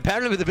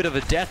 apparently with a bit of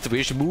a death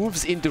wish,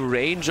 moves into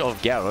range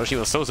of Garrosh. He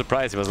was so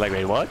surprised, he was like,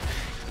 wait, what?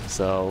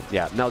 So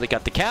yeah, now they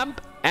got the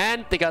camp,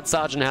 and they got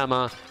Sergeant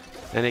Hammer.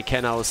 And they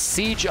can now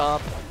siege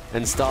up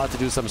and start to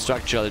do some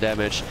structural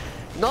damage.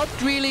 Not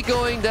really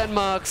going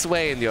Denmark's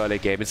way in the early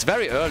game. It's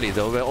very early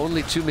though, we're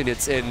only 2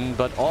 minutes in,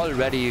 but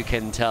already you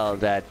can tell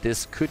that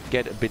this could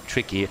get a bit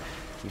tricky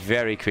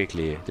very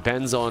quickly.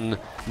 Depends on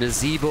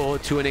Nazebo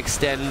to an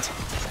extent.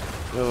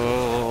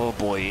 Oh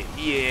boy,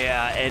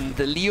 yeah, and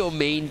the Leo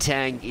main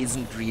tank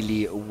isn't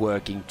really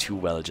working too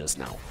well just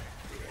now.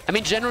 I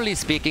mean, generally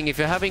speaking, if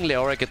you're having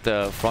Leoric at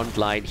the front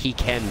line, he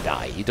can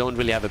die. You don't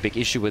really have a big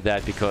issue with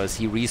that because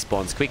he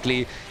respawns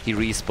quickly, he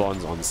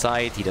respawns on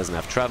site, he doesn't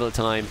have travel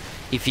time.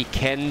 If he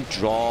can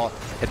draw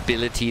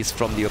abilities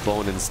from the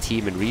opponent's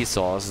team and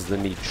resources,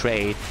 then he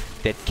trade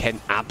that can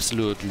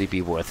absolutely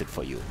be worth it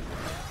for you.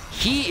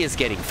 He is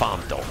getting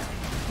farmed though.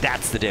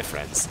 That's the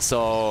difference.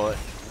 So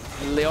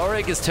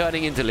Leoric is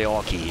turning into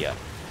Leorki here.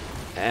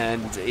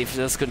 And if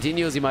this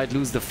continues, he might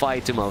lose the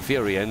fight to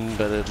Malfurion,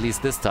 but at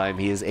least this time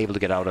he is able to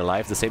get out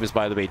alive. The same is,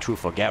 by the way, true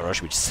for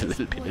Garrosh, which is a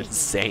little bit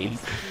insane.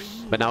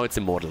 But now it's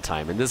immortal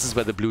time, and this is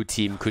where the blue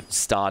team could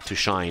start to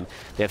shine.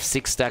 They have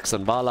 6 stacks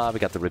on Vala, we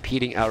got the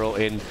repeating arrow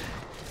in.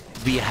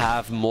 We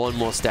have more and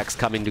more stacks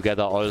coming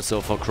together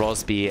also for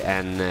Crosby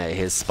and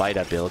his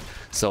spider build.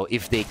 So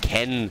if they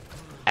can,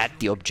 at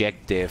the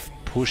objective,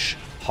 push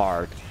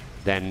hard,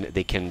 then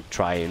they can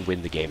try and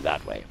win the game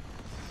that way.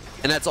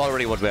 And that's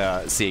already what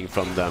we're seeing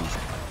from them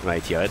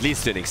right here, at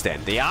least to an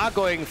extent. They are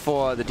going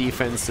for the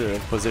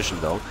defensive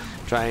position though,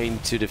 trying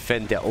to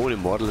defend their own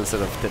immortal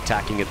instead of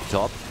attacking at the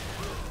top.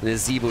 The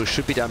Zebo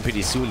should be done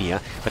pretty soon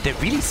here, but they're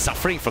really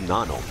suffering from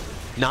Nano.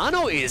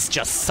 Nano is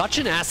just such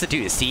an asset to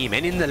his team,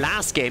 and in the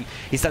last game,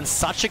 he's done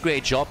such a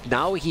great job.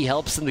 Now he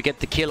helps him to get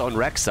the kill on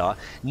Rexa.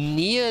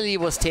 Nearly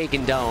was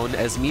taken down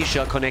as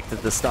Misha connected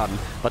the stun,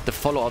 but the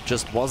follow-up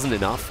just wasn't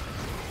enough.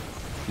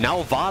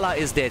 Now Vala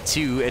is there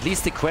too. At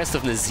least the quest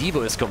of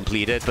Nazeebo is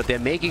completed, but they're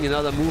making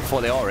another move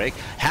for Leoric.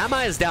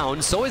 Hammer is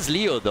down, so is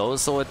Leo though,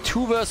 so a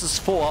 2 versus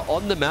 4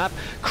 on the map.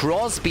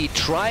 Crosby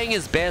trying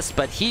his best,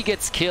 but he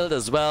gets killed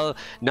as well.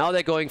 Now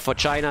they're going for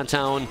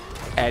Chinatown,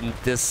 and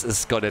this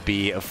is gonna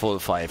be a full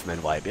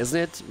 5-man wipe, isn't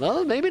it?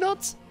 Well, maybe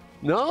not.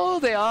 No,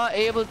 they are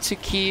able to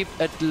keep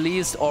at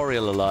least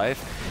Oriel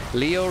alive.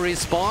 Leo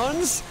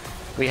respawns.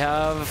 We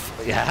have,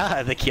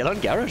 yeah, the kill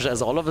on Garage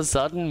as all of a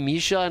sudden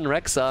Misha and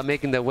Rexa are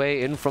making their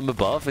way in from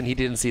above, and he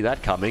didn't see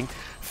that coming.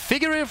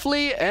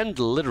 Figuratively and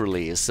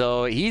literally.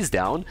 So he's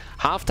down.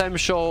 Halftime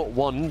show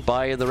won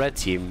by the red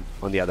team,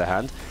 on the other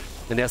hand.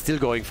 And they're still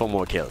going for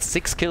more kills.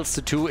 6 kills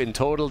to 2 in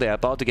total. They're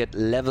about to get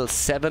level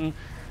 7.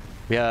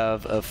 We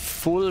have a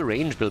full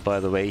range build, by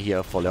the way,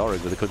 here for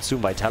Leoric with the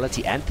Consume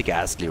Vitality and the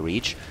Ghastly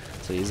Reach.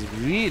 So he's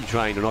really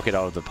trying to knock it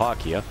out of the park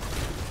here.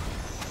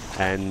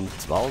 And,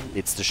 well,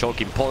 it's the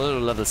Shokin Pollen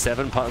on level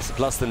 7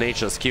 plus the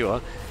Nature's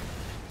Cure.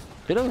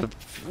 Bit of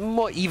a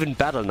more even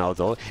battle now,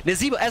 though.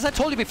 Nazeebo, as I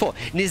told you before,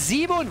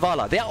 Nazeebo and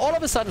Vala, they're all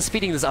of a sudden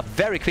speeding this up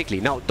very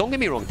quickly. Now, don't get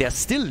me wrong, they're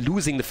still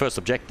losing the first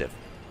objective.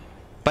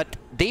 But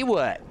they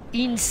were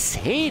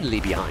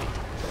insanely behind.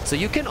 So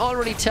you can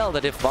already tell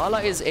that if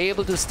Vala is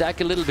able to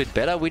stack a little bit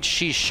better, which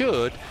she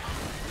should,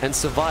 and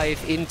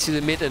survive into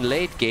the mid and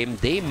late game,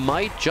 they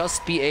might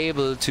just be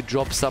able to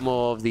drop some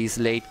of these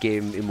late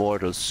game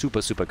Immortals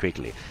super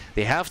quickly.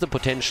 They have the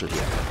potential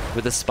here.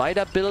 With the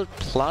Spider build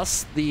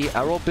plus the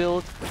Arrow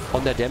build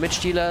on their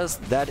damage dealers,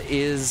 that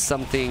is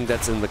something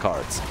that's in the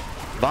cards.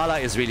 Vala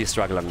is really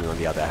struggling on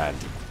the other hand.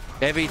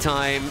 Every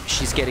time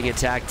she's getting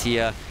attacked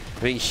here,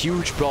 having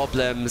huge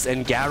problems,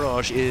 and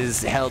Garrosh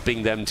is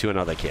helping them to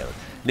another kill.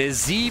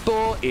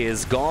 Nazeebo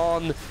is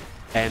gone,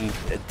 and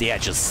they are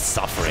just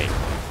suffering.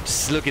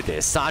 Just look at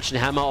this. Sergeant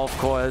Hammer, of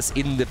course,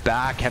 in the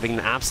back, having an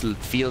absolute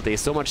field day.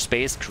 So much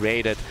space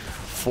created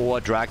for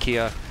Drak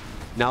here.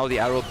 Now the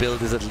Arrow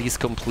build is at least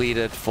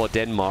completed for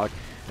Denmark,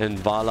 and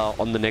Vala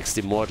on the next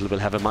Immortal will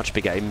have a much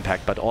bigger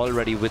impact. But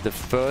already with the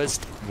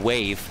first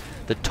wave,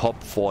 the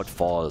top fort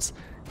falls.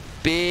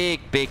 Big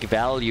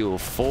value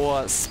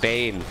for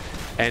Spain,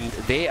 and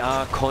they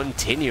are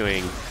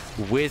continuing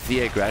with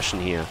the aggression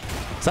here.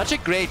 Such a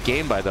great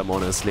game by them,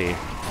 honestly.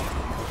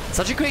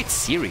 Such a great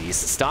series.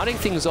 Starting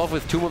things off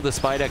with Tomb of the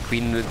Spider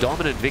Queen, a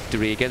dominant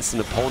victory against an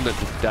opponent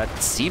that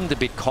seemed a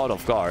bit caught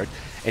off guard.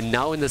 And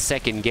now in the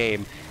second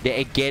game, they're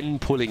again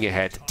pulling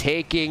ahead,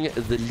 taking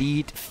the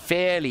lead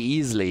fairly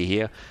easily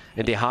here.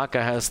 And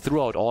Dehaka has,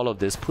 throughout all of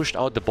this, pushed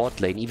out the bot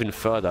lane even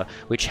further,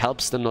 which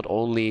helps them not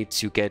only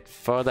to get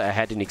further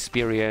ahead in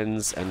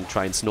experience and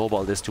try and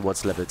snowball this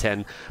towards level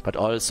 10, but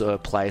also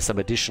apply some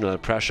additional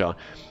pressure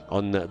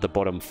on the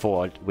bottom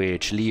fort,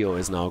 which Leo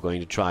is now going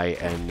to try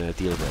and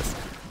deal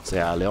with. So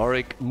yeah,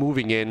 Leoric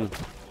moving in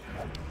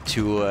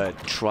to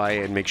try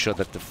and make sure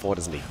that the fort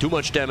doesn't take too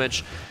much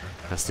damage.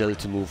 Still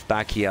to move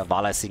back here.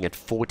 Vala is sitting at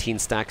 14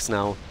 stacks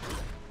now.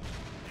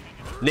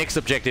 Next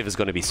objective is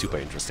going to be super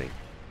interesting.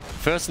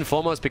 First and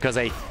foremost, because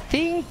I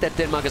think that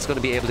Denmark is going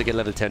to be able to get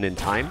level 10 in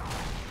time.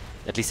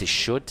 At least they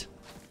should.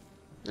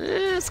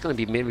 It's going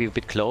to be maybe a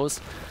bit close.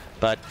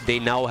 But they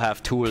now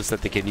have tools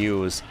that they can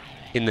use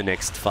in the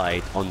next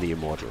fight on the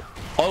Immortal.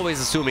 Always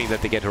assuming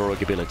that they get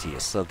heroic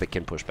abilities, so they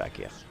can push back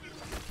here.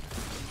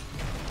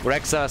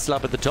 Rexa still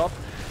up at the top.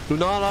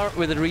 Lunala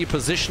with a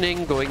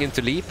repositioning going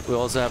into leap. We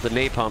also have the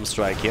Napalm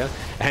Strike here.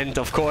 And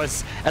of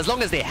course, as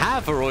long as they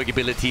have heroic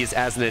abilities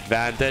as an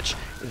advantage,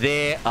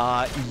 they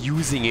are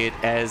using it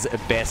as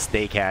best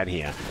they can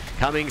here.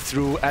 Coming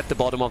through at the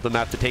bottom of the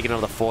map to take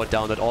another fort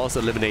down. That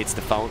also eliminates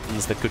the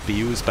fountains that could be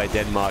used by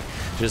Denmark.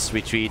 Just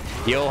retreat.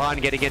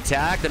 Johan getting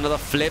attacked. Another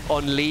flip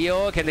on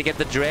Leo. Can they get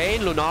the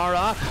drain?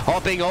 Lunara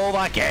hopping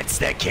over. Gets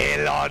the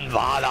kill on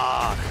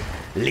Vala.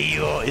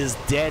 Leo is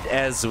dead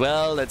as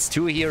well. That's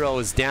 2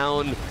 heroes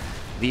down.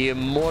 The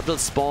Immortal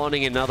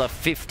spawning another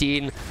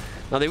 15.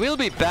 Now they will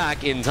be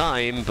back in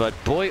time, but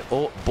boy,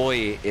 oh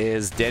boy,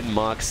 is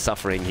Denmark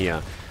suffering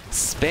here.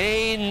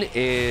 Spain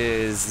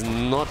is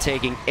not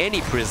taking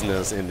any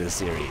prisoners in this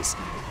series.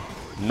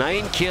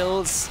 9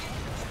 kills,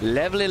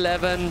 level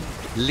 11.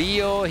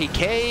 Leo, he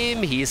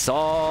came, he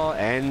saw,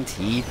 and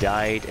he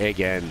died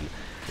again.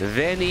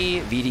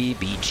 Veni Vidi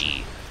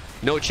Vici.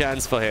 No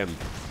chance for him.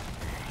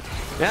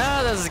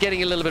 Yeah, this is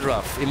getting a little bit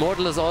rough.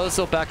 Immortal is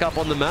also back up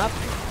on the map,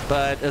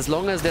 but as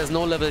long as there's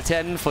no level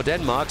 10 for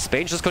Denmark,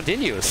 Spain just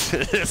continues.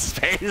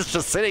 Spain is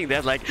just sitting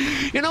there like,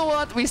 you know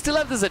what, we still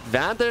have this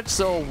advantage,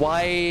 so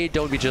why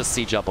don't we just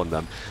siege up on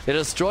them? They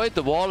destroyed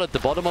the wall at the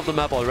bottom of the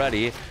map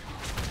already,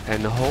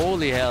 and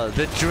holy hell,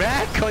 the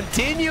drag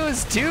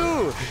continues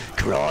too!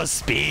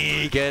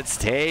 Crosby gets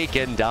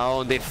taken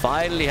down. They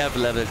finally have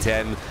level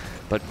 10.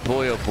 But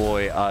boy, oh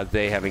boy, are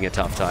they having a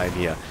tough time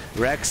here.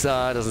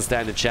 Rexa doesn't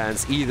stand a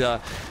chance either.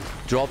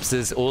 Drops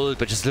his ult,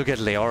 but just look at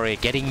Leoric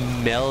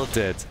getting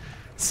melted.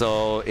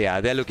 So,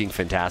 yeah, they're looking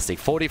fantastic.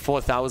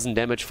 44,000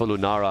 damage for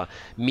Lunara,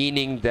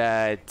 meaning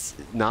that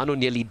Nano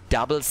nearly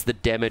doubles the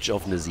damage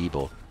of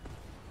Nazeebo.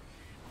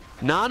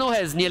 Nano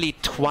has nearly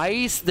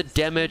twice the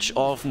damage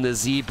of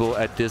Nazeebo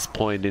at this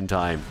point in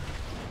time,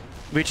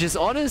 which is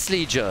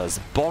honestly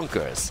just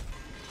bonkers.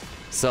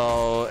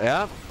 So,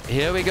 yeah,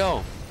 here we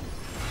go.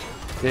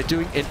 They're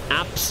doing an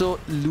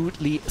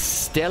absolutely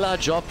stellar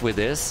job with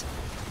this.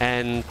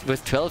 And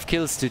with 12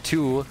 kills to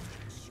 2,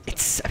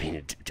 it's, I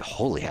mean,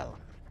 holy hell.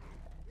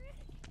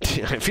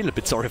 I feel a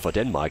bit sorry for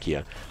Denmark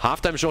here.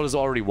 Halftime shot is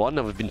already won,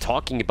 and we've been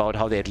talking about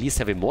how they at least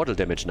have immortal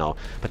damage now,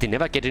 but they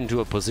never get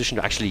into a position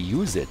to actually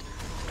use it.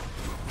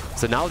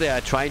 So now they are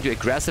trying to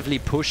aggressively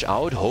push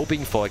out,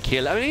 hoping for a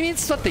kill. I mean,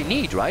 it's what they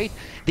need, right?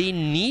 They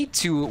need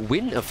to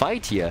win a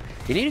fight here.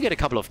 They need to get a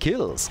couple of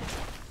kills.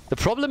 The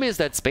problem is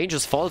that Spain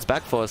just falls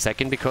back for a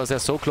second because they're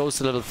so close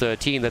to level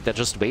 13 that they're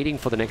just waiting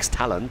for the next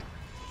talent.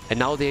 And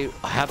now they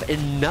have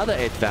another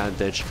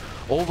advantage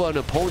over an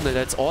opponent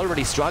that's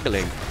already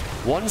struggling.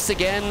 Once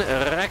again,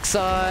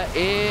 Rexa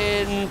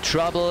in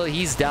trouble.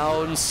 He's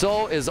down.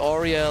 So is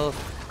Oriel.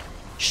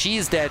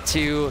 She's dead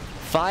too.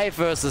 5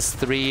 versus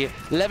 3.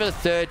 Level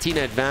 13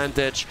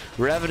 advantage.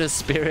 Ravenous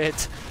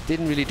Spirit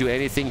didn't really do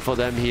anything for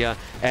them here.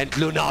 And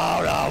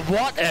Lunara,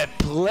 what a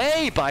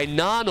play by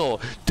Nano.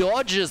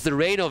 Dodges the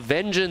Rain of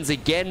Vengeance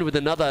again with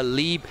another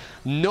leap.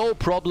 No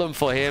problem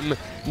for him.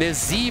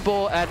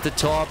 Nazeebo at the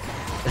top.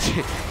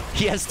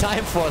 He has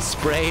time for a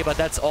spray, but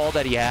that's all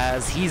that he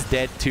has. He's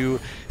dead too.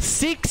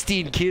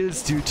 16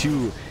 kills to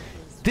 2.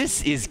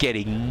 This is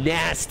getting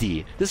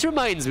nasty. This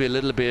reminds me a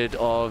little bit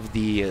of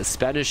the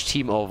Spanish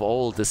team of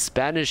old, the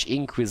Spanish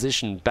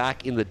Inquisition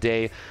back in the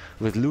day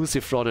with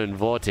Lucifron and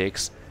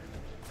Vortex.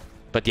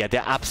 But yeah,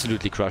 they're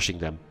absolutely crushing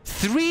them.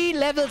 3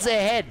 levels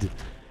ahead.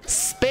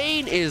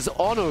 Spain is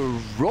on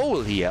a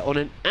roll here, on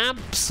an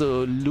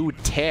absolute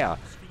tear.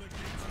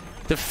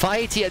 The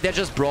fight here, they're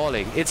just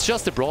brawling. It's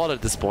just a brawl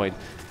at this point.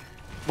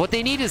 What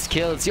they need is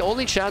kills. The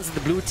only chance that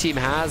the blue team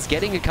has,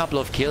 getting a couple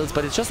of kills,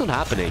 but it's just not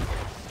happening.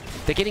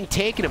 They're getting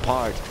taken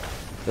apart.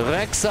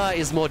 Rexa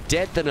is more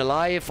dead than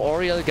alive.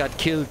 Oriel got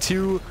killed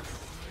too.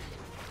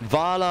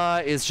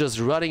 Vala is just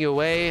running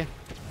away.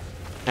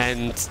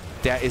 And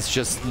there is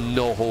just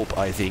no hope,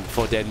 I think,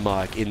 for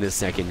Denmark in the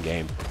second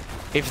game.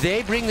 If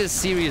they bring this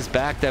series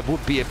back, that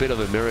would be a bit of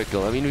a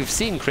miracle. I mean, we've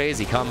seen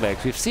crazy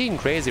comebacks. We've seen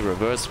crazy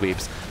reverse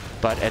sweeps.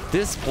 But at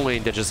this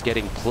point, they're just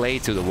getting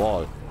played to the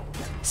wall.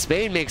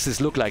 Spain makes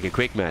this look like a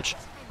quick match.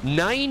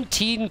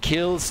 19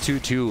 kills to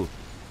 2.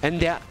 And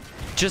they're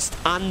just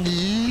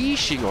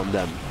unleashing on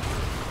them.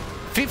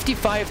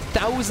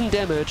 55,000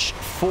 damage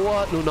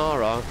for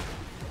Lunara.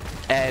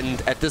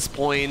 And at this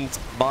point,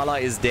 Bala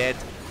is dead.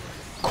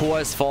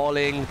 Core is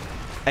falling.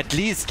 At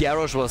least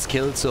Garrosh was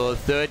killed, so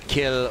third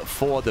kill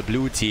for the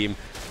blue team.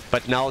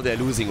 But now they're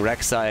losing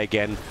Rexa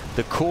again.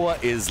 The core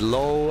is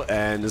low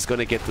and is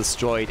gonna get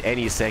destroyed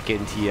any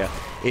second here.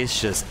 It's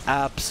just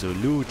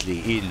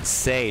absolutely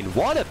insane.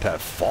 What a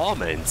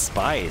performance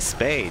by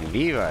Spain.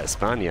 Viva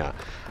España.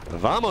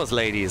 Vamos,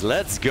 ladies,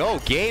 let's go.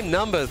 Game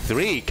number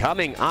 3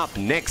 coming up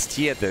next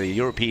here at the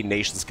European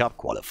Nations Cup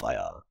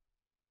qualifier.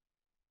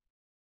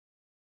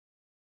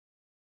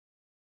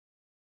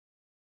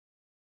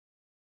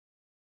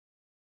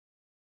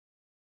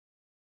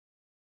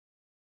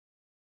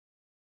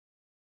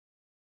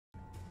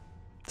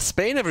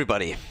 Spain,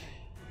 everybody.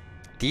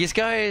 These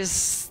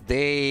guys,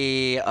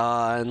 they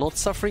are not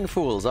suffering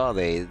fools, are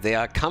they? They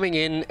are coming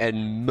in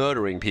and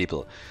murdering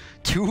people.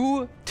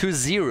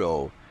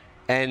 2-0.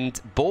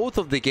 And both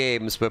of the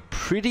games were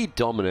pretty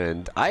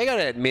dominant. I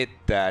gotta admit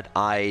that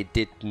I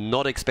did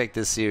not expect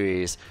this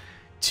series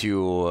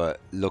to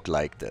look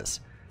like this.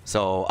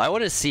 So I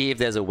want to see if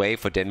there's a way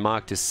for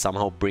Denmark to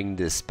somehow bring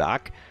this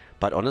back.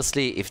 But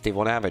honestly, if they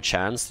want to have a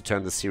chance to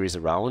turn the series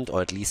around,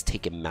 or at least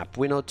take a map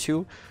win or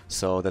two,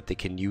 so that they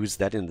can use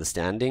that in the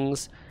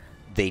standings,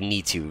 they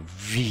need to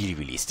really,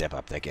 really step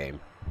up their game.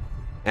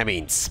 I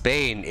mean,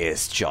 Spain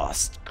is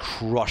just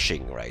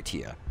crushing right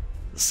here.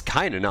 It's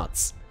kind of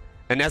nuts.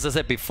 And as I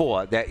said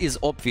before, there is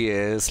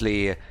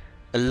obviously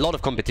a lot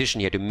of competition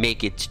here to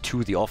make it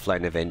to the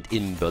offline event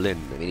in Berlin.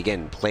 I mean,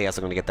 again, players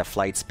are going to get their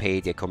flights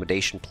paid, the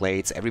accommodation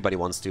plates. Everybody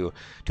wants to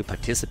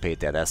participate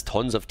there. There's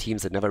tons of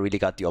teams that never really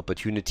got the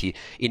opportunity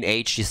in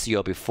HGC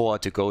or before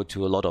to go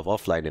to a lot of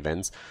offline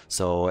events.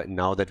 So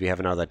now that we have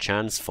another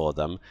chance for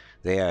them,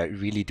 they are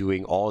really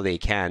doing all they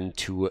can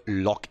to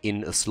lock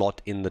in a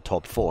slot in the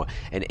top 4.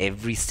 And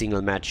every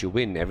single match you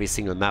win, every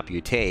single map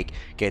you take,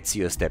 gets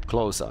you a step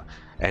closer.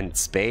 And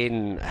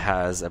Spain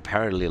has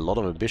apparently a lot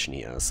of ambition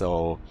here.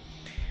 So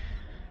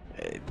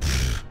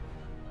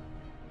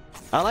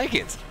I like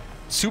it.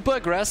 Super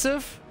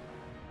aggressive.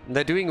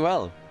 They're doing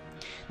well.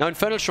 Now,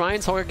 Infernal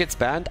Shrines, Horror gets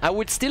banned. I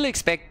would still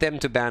expect them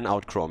to ban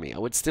out Chromie. I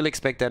would still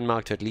expect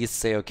Denmark to at least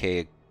say,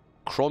 okay,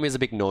 Chromie is a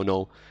big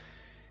no-no.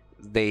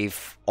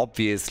 They've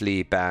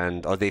obviously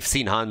banned, or they've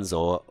seen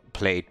Hanzo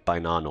played by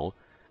Nano.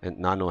 And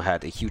Nano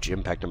had a huge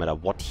impact no matter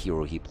what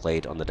hero he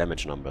played on the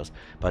damage numbers.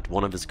 But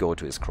one of his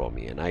go-to is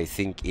Chromie. And I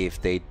think if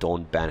they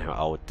don't ban her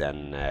out,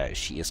 then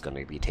she is going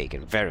to be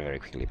taken very, very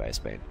quickly by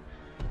Spain.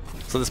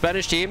 So the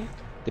Spanish team,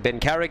 they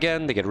ban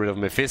Carrigan, they get rid of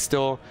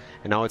Mephisto.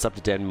 And now it's up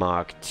to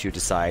Denmark to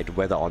decide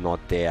whether or not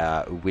they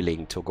are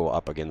willing to go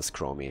up against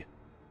Chromie.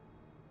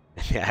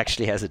 They're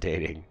actually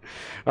hesitating.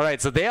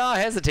 Alright, so they are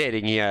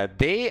hesitating here.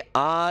 They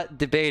are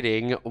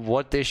debating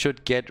what they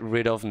should get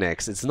rid of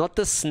next. It's not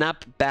the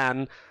snap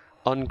ban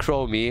on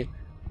Chromie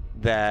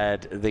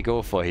that they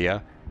go for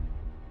here.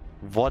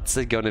 What's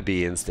it gonna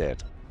be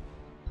instead?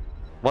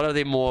 What are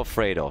they more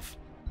afraid of?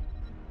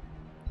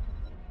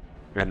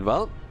 And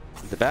well,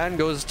 the ban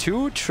goes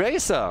to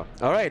Tracer.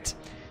 Alright,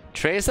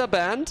 Tracer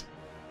banned.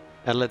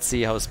 And let's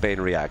see how Spain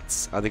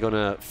reacts. Are they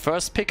gonna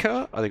first pick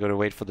her? Are they gonna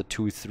wait for the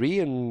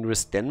 2-3 and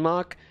risk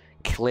Denmark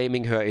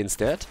claiming her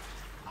instead?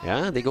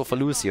 Yeah, they go for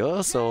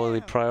Lucio, so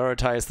they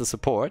prioritize the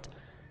support.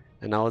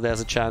 And now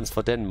there's a chance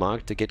for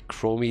Denmark to get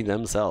Chromie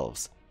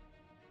themselves.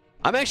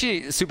 I'm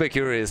actually super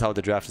curious how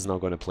the draft is now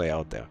gonna play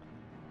out there.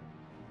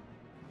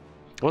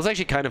 It was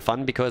actually kind of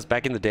fun because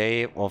back in the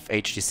day of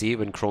HTC,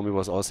 when Chromie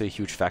was also a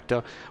huge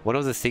factor, one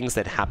of the things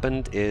that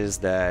happened is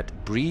that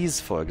Breeze,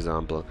 for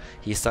example,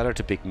 he started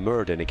to pick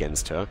Murden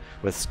against her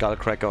with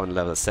Skullcracker on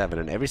level 7,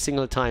 and every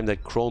single time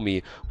that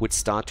Chromie would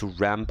start to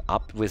ramp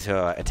up with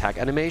her attack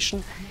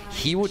animation,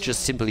 he would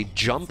just simply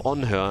jump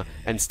on her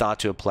and start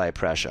to apply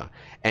pressure.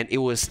 And it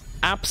was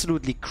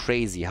absolutely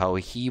crazy how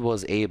he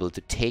was able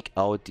to take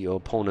out the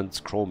opponent's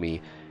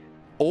Chromie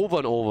over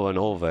and over and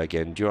over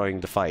again during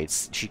the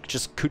fights. She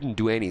just couldn't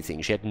do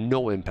anything. She had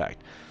no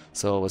impact.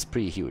 So it was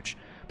pretty huge.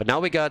 But now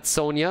we got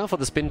Sonya for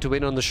the spin to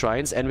win on the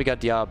shrines, and we got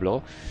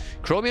Diablo.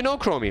 Chromie or no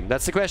Chromie?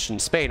 That's the question.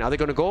 Spain, are they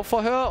going to go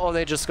for her, or are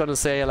they just going to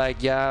say,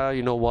 like, yeah,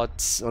 you know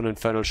what, on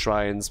Infernal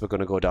Shrines, we're going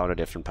to go down a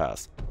different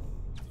path?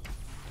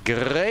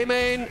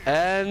 Greymane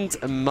and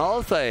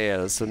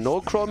Malthael. So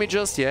no Chromie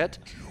just yet.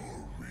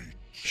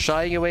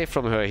 Shying away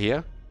from her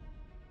here.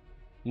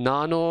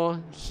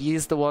 Nano,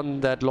 he's the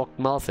one that locked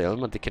Malthael,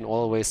 but they can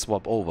always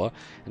swap over.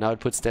 And now it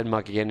puts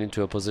Denmark again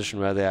into a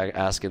position where they are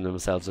asking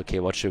themselves, okay,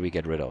 what should we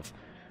get rid of?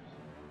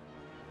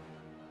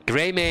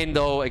 Greymane,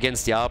 though,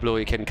 against Diablo,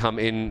 he can come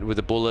in with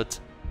a bullet.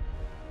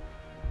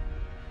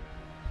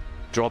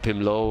 Drop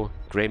him low.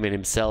 Greymane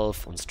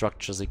himself on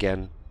structures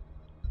again.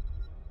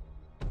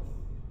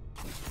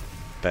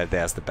 But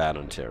there's the ban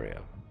on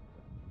Tyrael.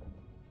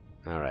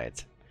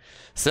 Alright.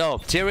 So,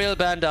 Tyrael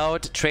banned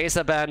out,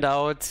 Tracer banned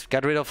out,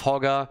 got rid of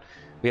Hogger.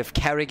 We have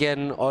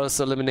Carrigan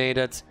also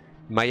eliminated.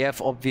 Maiev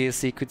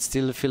obviously could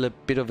still fill a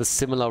bit of a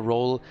similar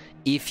role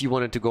if you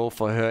wanted to go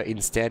for her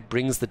instead.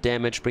 Brings the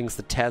damage, brings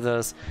the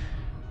tethers,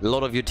 a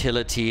lot of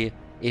utility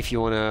if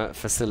you want to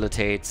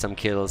facilitate some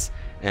kills.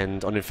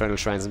 And on Infernal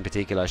Shrines in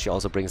particular, she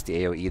also brings the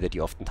AoE that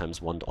you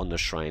oftentimes want on the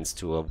shrines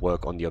to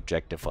work on the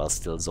objective while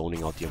still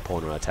zoning out the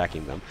opponent or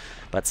attacking them.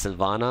 But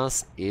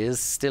Sylvanas is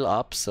still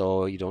up,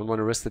 so you don't want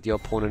to risk that your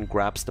opponent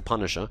grabs the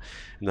Punisher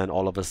and then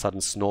all of a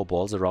sudden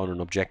snowballs around an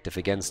objective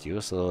against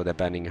you, so they're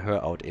banning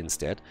her out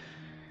instead.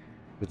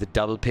 With the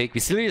double pick, we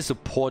still need a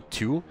support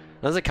too.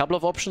 There's a couple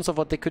of options of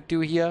what they could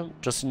do here.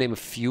 Just to name a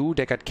few,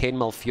 they got Kayn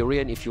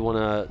Malfurion. If you want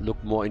to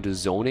look more into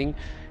zoning,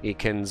 you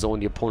can zone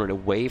the opponent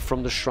away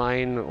from the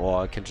shrine,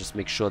 or can just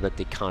make sure that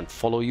they can't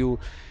follow you.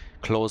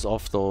 Close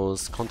off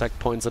those contact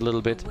points a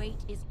little bit.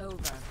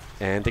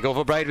 And they go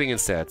for Brightwing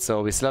instead.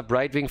 So we still have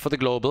Brightwing for the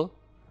global.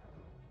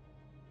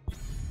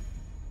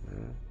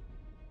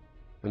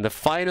 And the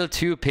final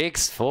two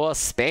picks for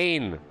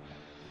Spain.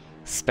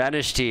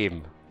 Spanish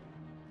team.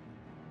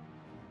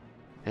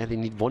 And they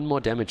need one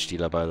more damage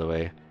dealer, by the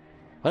way.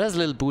 What has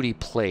Little Booty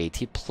played?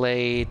 He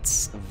played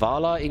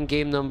Vala in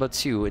game number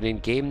 2, and in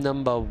game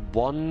number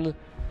 1...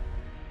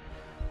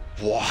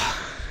 Wow,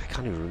 I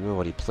can't even remember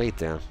what he played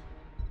there.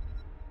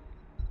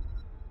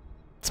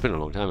 It's been a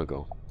long time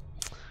ago.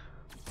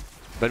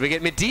 But we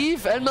get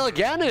Medivh and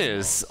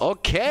Mal'Ganis.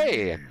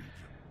 Okay.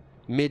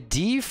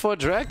 Medivh for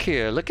Drake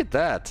here. Look at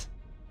that.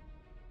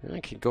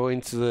 I can go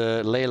into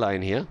the ley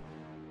line here.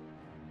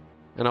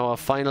 And our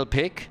final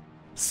pick.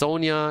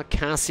 Sonya,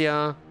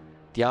 Cassia,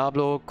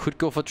 Diablo could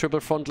go for triple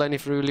frontline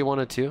if we really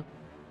wanted to.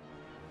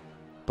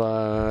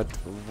 But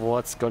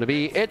what's gonna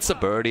be? It's a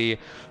birdie.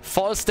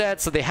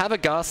 Falstad, so they have a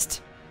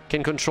gust.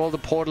 Can control the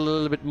portal a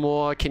little bit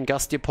more. Can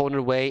gust the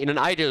opponent away. In an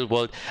ideal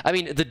world, I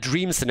mean, the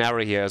dream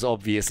scenario here is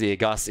obviously a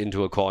gust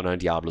into a corner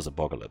and Diablo's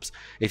Apocalypse.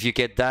 If you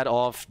get that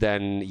off,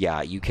 then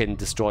yeah, you can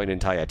destroy an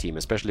entire team,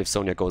 especially if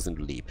Sonya goes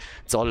into leap.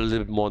 It's all a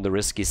little bit more on the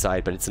risky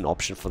side, but it's an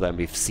option for them.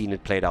 We've seen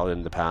it played out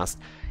in the past.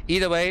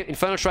 Either way,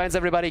 Infernal Shrines,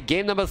 everybody.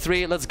 Game number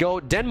 3. Let's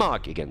go.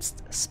 Denmark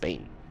against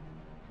Spain.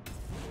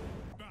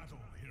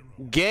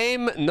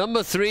 Game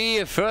number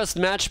 3. First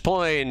match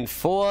point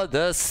for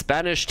the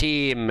Spanish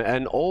team.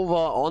 And over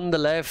on the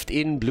left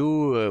in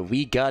blue,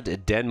 we got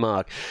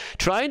Denmark.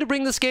 Trying to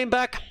bring this game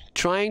back.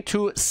 trying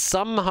to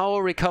somehow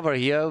recover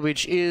here,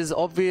 which is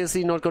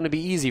obviously not going to be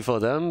easy for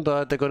them,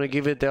 but they're going to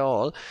give it their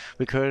all.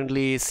 We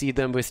currently see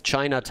them with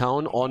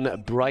Chinatown on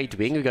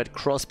Brightwing. We got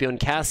Crosby on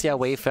Cassia,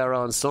 Wayfarer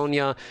on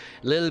Sonya,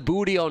 Lil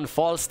Booty on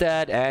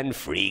Falstad, and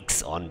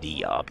Freaks on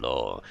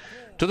Diablo.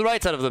 To the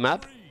right side of the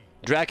map,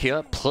 Drag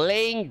here,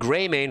 playing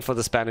Greymane for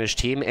the Spanish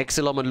team.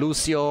 Exilom on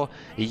Lucio,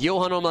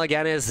 Johan on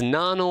Malganis,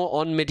 Nano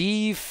on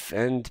Medivh,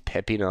 and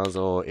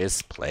Pepinazo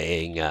is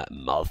playing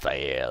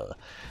Malthael.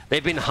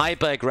 They've been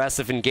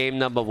hyper-aggressive in game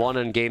number 1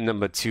 and game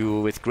number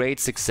 2 with great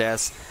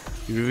success,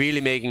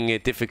 really making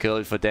it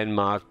difficult for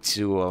Denmark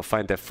to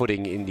find their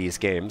footing in these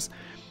games.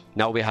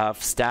 Now we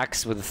have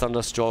stacks with the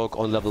Thunderstroke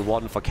on level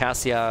 1 for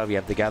Cassia, we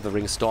have the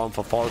Gathering Storm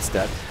for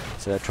Falstad,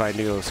 so they're trying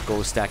to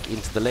go stack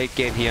into the late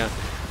game here.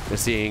 We're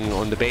seeing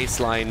on the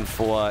baseline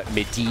for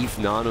Medivh,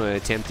 Nano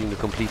attempting to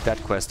complete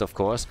that quest, of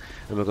course.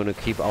 And we're going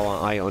to keep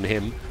our eye on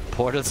him.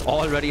 Portal's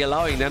already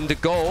allowing them to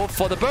go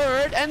for the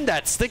bird, and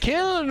that's the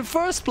kill in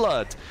first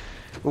blood.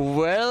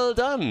 Well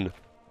done.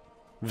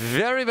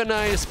 Very, very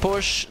nice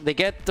push. They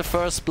get the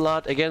first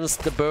blood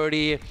against the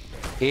birdie.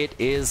 It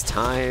is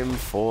time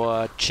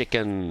for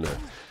chicken.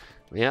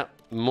 Yeah,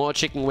 more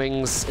chicken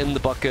wings in the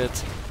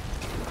bucket.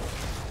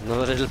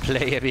 Another little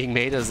player being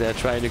made as they're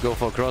trying to go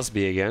for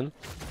Crosby again.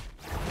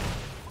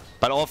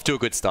 But off to a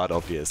good start,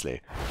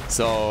 obviously.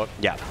 So,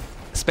 yeah.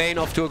 Spain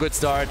off to a good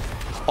start.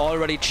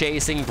 Already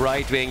chasing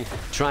Brightwing.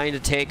 Trying to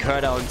take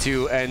her down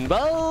too. And,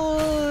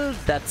 well,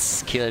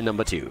 that's kill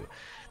number 2.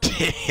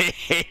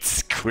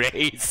 It's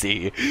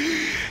crazy.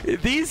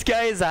 These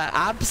guys are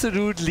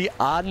absolutely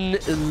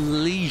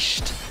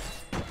unleashed.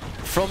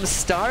 From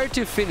start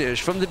to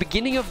finish, from the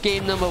beginning of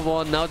game number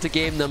 1 now to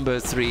game number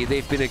 3,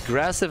 they've been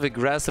aggressive,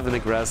 aggressive, and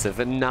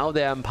aggressive. And now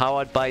they're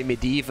empowered by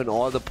Medivh and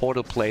all the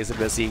portal plays that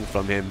we're seeing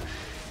from him.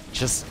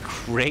 Just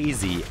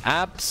crazy.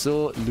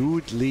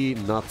 Absolutely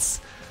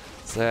nuts.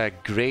 It's a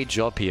great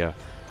job here.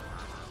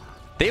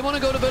 They want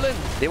to go to Berlin.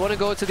 They want to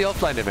go to the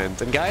offline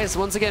event. And guys,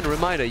 once again,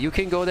 reminder, you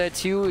can go there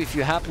too if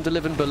you happen to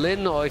live in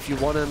Berlin, or if you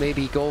want to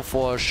maybe go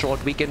for a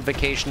short weekend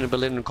vacation in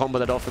Berlin and combo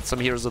that off with some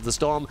Heroes of the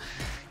Storm.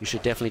 You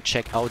should definitely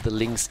check out the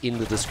links in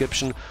the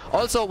description.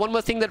 Also, one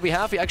more thing that we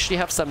actually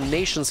have some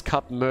Nations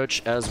Cup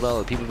merch as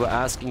well. People were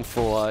asking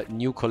for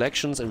new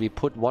collections, and we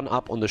put one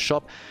up on the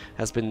shop.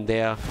 Has been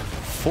there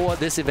for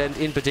this event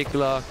in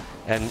particular,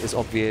 and is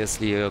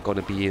obviously going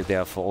to be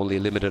there for only a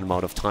limited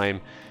amount of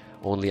time.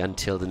 Only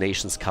until the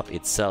Nations Cup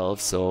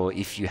itself. So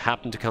if you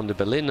happen to come to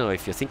Berlin, or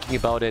if you're thinking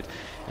about it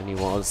and you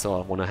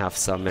also want to have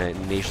some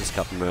Nations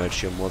Cup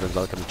merch, you're more than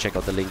welcome to check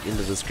out the link in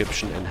the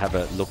description and have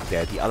a look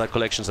there. The other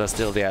collections are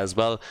still there as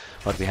well,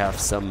 but we have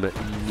some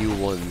new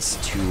ones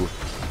too,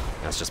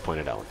 as just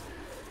pointed out.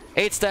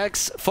 8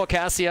 stacks for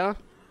Cassia.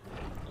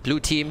 Blue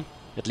team,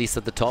 at least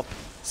at the top,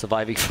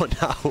 surviving for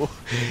now.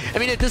 I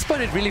mean, at this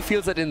point it really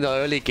feels that in the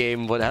early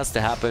game what has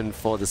to happen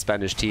for the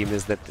Spanish team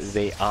is that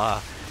they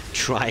are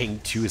trying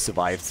to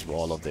survive through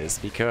all of this,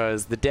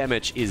 because the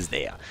damage is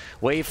there.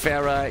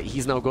 Wayfarer,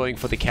 he's now going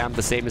for the camp.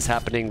 The same is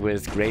happening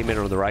with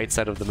Greymane on the right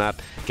side of the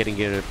map,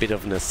 getting a bit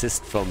of an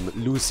assist from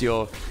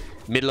Lucio.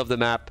 Middle of the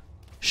map,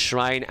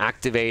 Shrine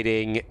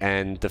activating,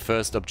 and the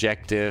first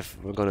objective,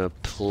 we're gonna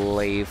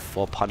play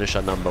for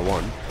Punisher number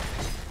 1.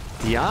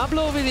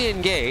 Diablo with the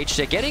engage.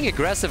 They're getting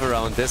aggressive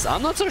around this.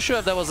 I'm not so sure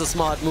if that was a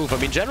smart move. I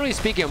mean, generally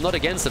speaking, I'm not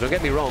against it, don't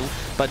get me wrong,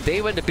 but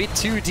they went a bit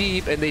too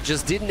deep and they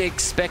just didn't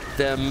expect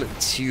them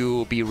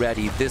to be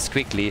ready this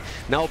quickly.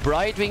 Now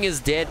Brightwing is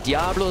dead,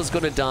 Diablo is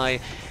gonna die.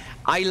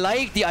 I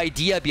like the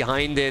idea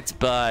behind it,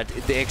 but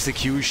the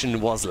execution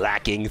was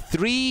lacking.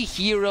 3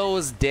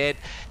 heroes dead.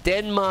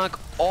 Denmark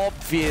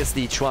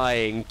obviously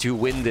trying to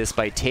win this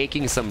by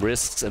taking some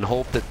risks and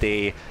hope that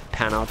they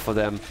pan out for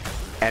them,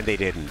 and they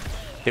didn't.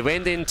 They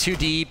went in too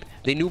deep.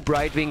 They knew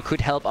Brightwing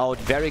could help out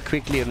very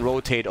quickly and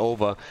rotate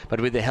over,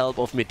 but with the help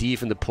of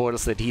Medivh and the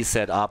portals that he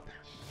set up,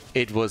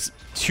 it was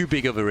too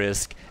big of a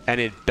risk, and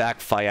it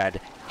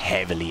backfired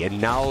heavily, and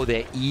now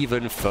they're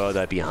even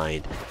further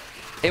behind.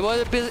 It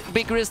was a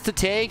big risk to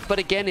take, but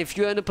again, if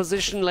you're in a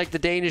position like the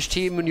Danish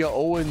team and you're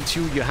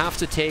 0-2, you have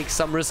to take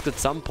some risk at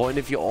some point.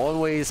 If you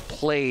always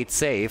play it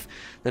safe,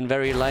 then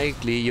very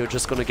likely you're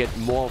just going to get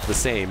more of the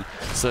same.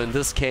 So in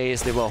this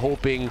case, they were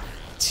hoping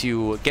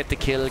to get the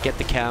kill, get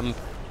the camp,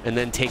 and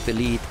then take the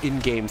lead in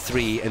game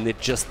 3, and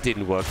it just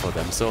didn't work for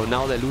them. So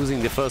now they're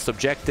losing the first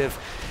objective.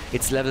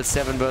 It's level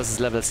 7 versus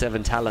level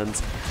 7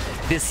 talent.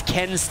 This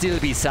can still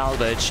be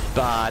salvaged,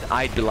 but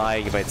I'd be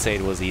lying if I'd say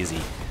it was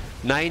easy.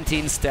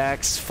 19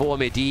 stacks for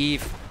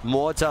Medivh,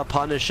 Mortar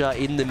Punisher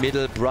in the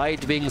middle,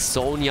 Brightwing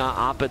Sonya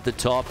up at the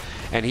top,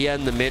 and here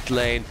in the mid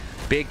lane,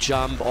 big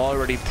jump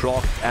already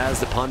procced as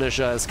the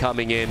Punisher is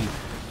coming in,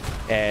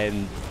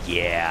 and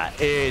yeah,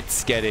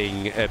 it's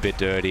getting a bit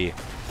dirty.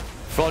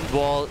 Front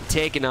wall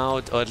taken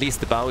out, or at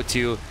least about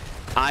to.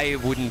 I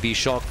wouldn't be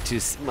shocked to...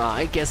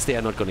 I guess they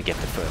are not going to get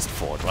the first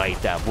fort, right?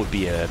 That would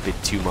be a bit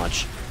too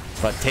much.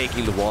 But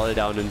taking the wall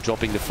down and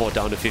dropping the fort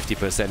down to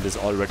 50% is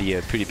already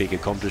a pretty big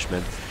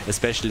accomplishment,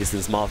 especially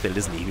since Marthel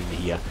isn't even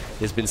here.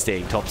 He's been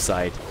staying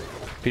topside.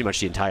 pretty much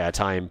the entire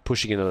time,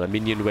 pushing another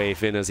minion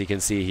wave in, as you can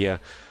see here.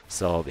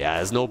 So yeah,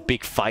 there's no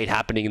big fight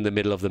happening in the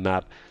middle of the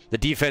map. The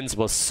defense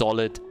was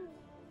solid,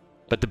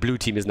 but the blue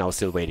team is now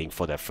still waiting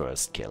for their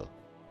first kill.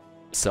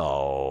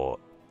 So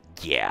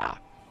yeah.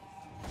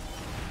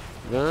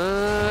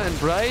 And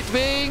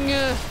Brightwing,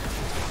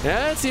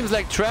 yeah, it seems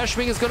like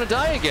Trashwing is gonna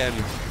die again.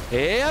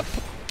 Yep.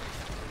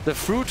 The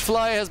Fruit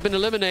Fly has been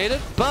eliminated,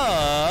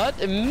 but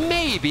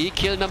maybe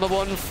kill number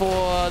 1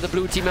 for the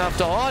blue team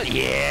after all.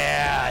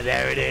 Yeah,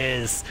 there it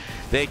is.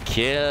 The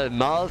kill.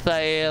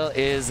 Malthael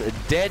is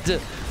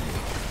dead.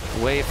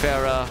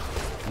 Wayfarer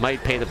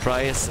might pay the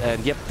price,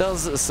 and yep,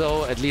 does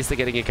so. At least they're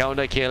getting a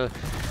counter kill.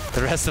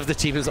 The rest of the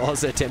team is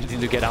also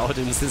attempting to get out,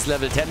 and since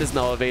level 10 is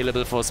now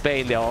available for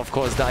Spain, they are of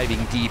course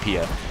diving deep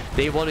here.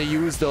 They want to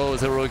use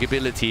those heroic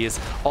abilities.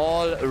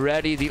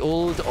 Already the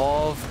ult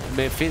of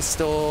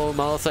Mephisto,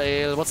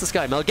 Malthael, what's this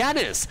guy?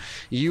 Mal'Ganis!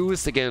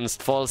 Used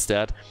against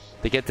Falstad.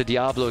 They get the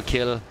Diablo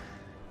kill.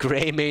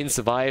 Greymane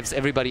survives,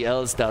 everybody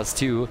else does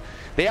too.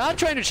 They are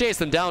trying to chase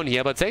them down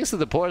here, but thanks to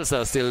the portals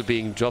that are still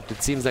being dropped,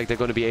 it seems like they're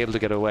going to be able to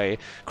get away.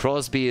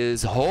 Crosby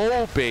is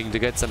hoping to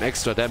get some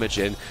extra damage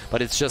in,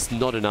 but it's just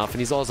not enough, and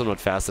he's also not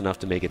fast enough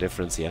to make a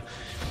difference here.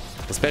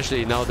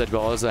 Especially now that we're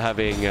also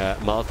having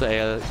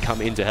Malthael come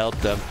in to help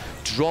them.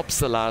 Drops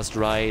the last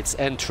rights,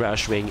 and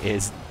Trashwing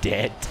is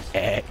dead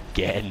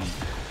again.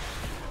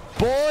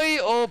 Boy,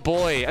 oh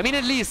boy. I mean,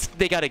 at least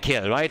they got a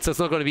kill, right? So it's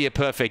not going to be a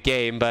perfect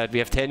game, but we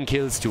have 10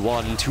 kills to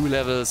 1, 2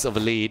 levels of a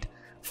lead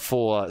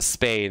for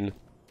Spain.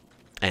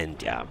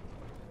 And yeah,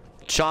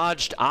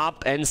 charged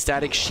up and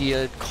static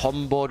shield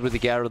comboed with the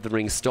Garrett of the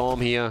Ring Storm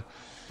here.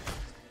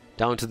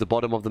 Down to the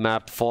bottom of the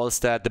map,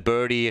 Falstad, the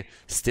birdie,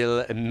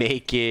 still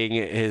making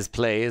his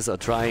plays or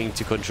trying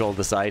to control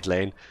the side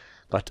lane.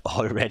 But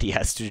already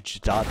has to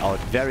start out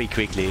very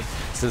quickly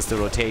since the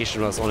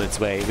rotation was on its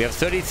way. We have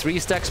 33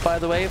 stacks, by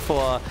the way,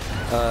 for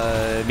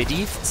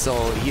Medivh, so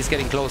he's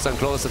getting closer and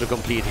closer to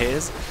complete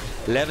his.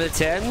 Level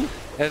 10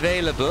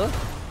 available.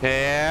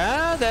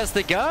 Yeah, there's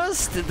the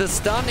gust, the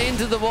stun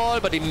into the wall,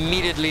 but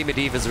immediately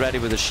Medivh is ready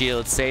with a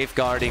shield,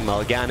 safeguarding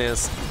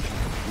Mal'Ganis.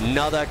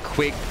 Another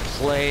quick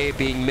play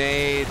being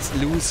made.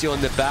 Lucio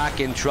in the back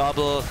in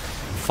trouble.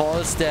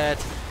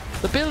 Falstad.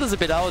 The build is a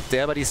bit out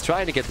there, but he's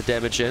trying to get the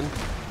damage in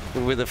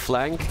with a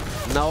flank.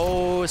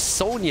 Now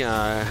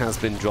Sonya has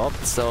been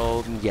dropped,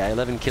 so yeah,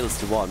 11 kills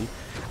to 1.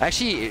 I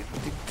actually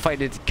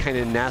find it kind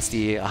of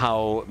nasty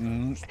how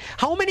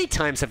many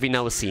times have we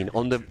now seen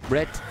on the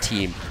red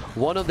team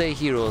one of their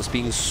heroes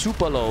being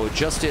super low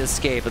just to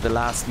escape at the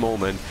last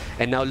moment,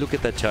 and now look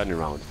at that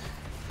turnaround.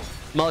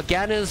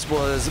 Mal'Ganis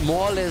was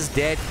more or less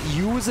dead,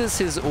 uses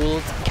his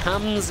ult,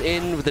 comes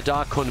in with the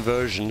Dark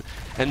Conversion,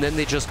 and then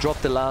they just drop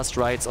the last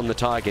rights on the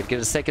target, get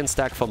a second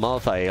stack for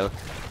Malthael,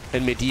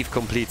 and Medivh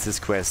completes his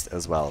quest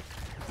as well.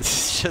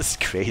 This is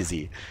just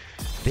crazy.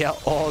 They are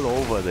all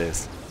over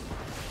this.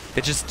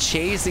 They're just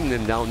chasing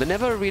them down. They're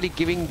never really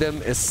giving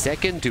them a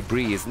second to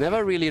breathe.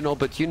 Never really an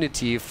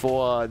opportunity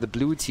for the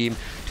blue team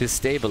to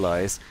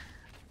stabilize.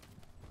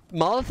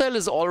 Malthael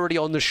is already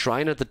on the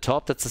shrine at the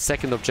top. That's the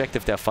second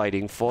objective they're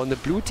fighting for. And the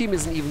blue team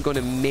isn't even going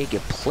to make a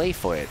play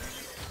for it.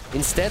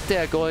 Instead,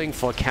 they're going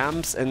for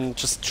camps and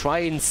just try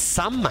and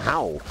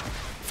somehow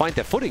find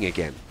their footing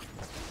again.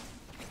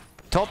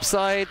 Top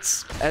side,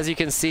 as you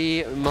can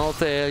see,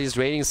 Malthael is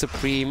reigning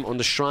supreme on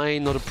the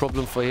shrine. Not a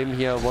problem for him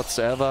here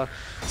whatsoever.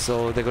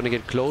 So they're going to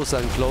get closer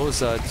and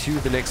closer to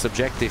the next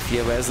objective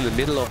here. Whereas in the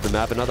middle of the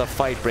map, another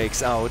fight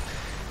breaks out.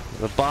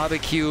 The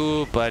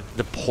barbecue, but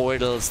the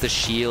portals, the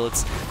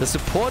shields, the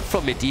support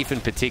from Medivh in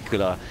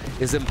particular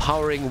is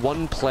empowering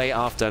one play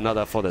after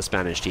another for the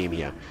Spanish team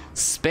here.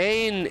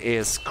 Spain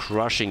is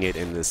crushing it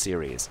in this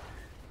series.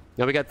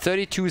 Now we got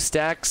 32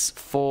 stacks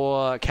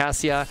for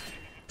Cassia.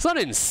 It's not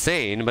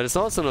insane, but it's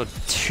also not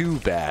too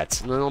bad.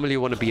 Normally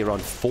you want to be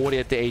around 40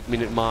 at the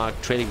 8-minute mark,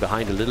 trailing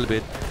behind a little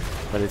bit,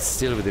 but it's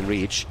still within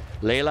reach.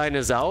 Leyline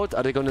is out.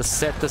 Are they going to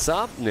set this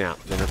up? No,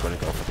 they're not going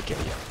to go for the kill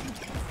here.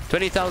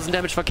 20,000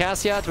 damage for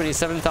Cassia,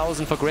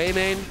 27,000 for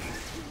Greymane.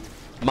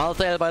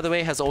 Malthael, by the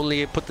way, has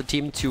only put the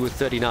team to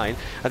 39.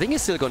 I think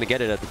he's still going to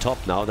get it at the top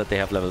now that they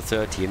have level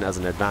 13 as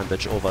an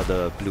advantage over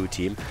the blue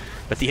team.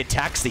 But the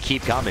attacks, they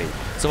keep coming.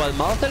 So while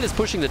Malthael is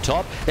pushing the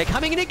top, they're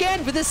coming in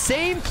again with the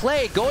same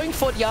play, going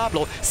for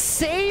Diablo.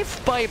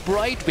 Saved by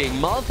Brightwing.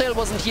 Malthael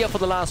wasn't here for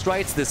the last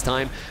rights this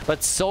time,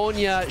 but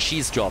Sonya,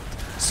 she's dropped.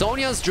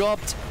 Sonya's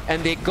dropped,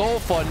 and they go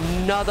for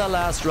another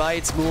last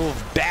rights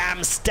move.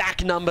 Bam!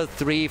 Stack number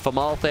 3 for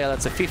Malthael.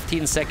 That's a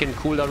 15-second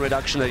cooldown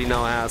reduction that he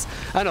now has.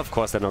 And of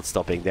course, they're not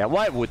stopping there.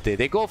 Why would they?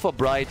 They go for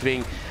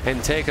Brightwing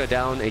and take her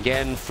down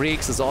again.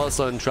 Freaks is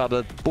also in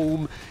trouble.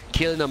 Boom!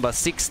 Kill number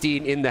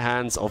 16 in the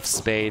hands of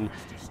Spain.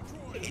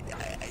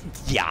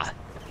 Yeah.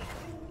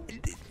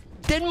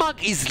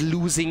 Denmark is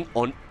losing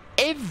on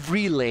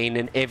every lane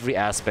and every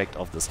aspect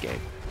of this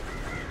game.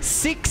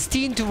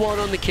 16 to 1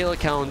 on the kill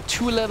count,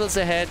 2 levels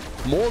ahead,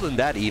 more than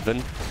that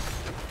even.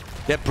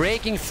 They're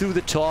breaking through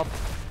the top.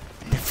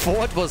 The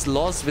fort was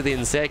lost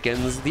within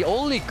seconds. The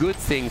only good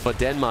thing for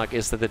Denmark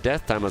is that the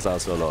death timers are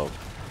so low.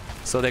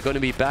 So they're going to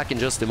be back in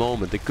just a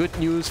moment. The good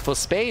news for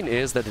Spain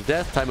is that the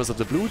death timers of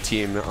the blue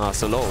team are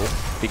so low,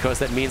 because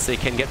that means they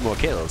can get more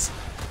kills.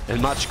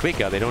 And much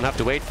quicker. They don't have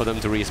to wait for them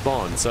to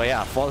respawn. So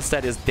yeah,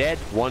 Falstad is dead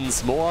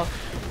once more.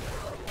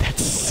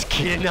 That's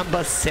kill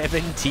number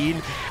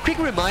 17. Quick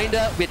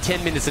reminder, we're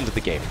 10 minutes into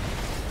the game.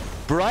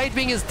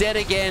 Brightwing is dead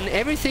again.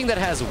 Everything that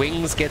has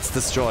wings gets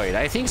destroyed.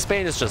 I think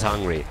Spain is just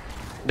hungry.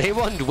 They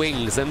want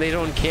wings, and they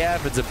don't care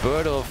if it's a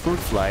bird or a fruit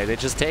fly. They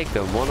just take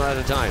them one at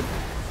a time.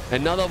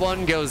 Another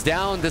one goes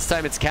down. This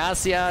time it's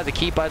Cassia. The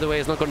keep, by the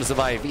way, is not going to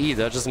survive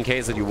either, just in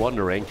case that you're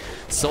wondering.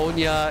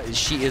 Sonya,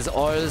 she is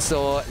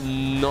also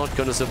not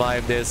going to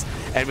survive this.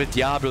 And with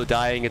Diablo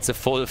dying, it's a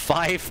full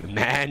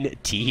 5-man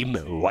team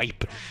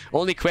wipe.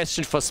 Only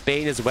question for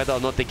Spain is whether or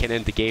not they can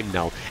end the game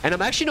now. And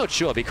I'm actually not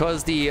sure,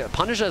 because the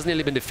Punisher has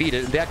nearly been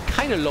defeated, and they're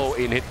kind of low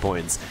in hit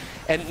points.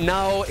 And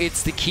now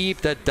it's the keep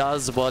that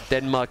does what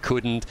Denmark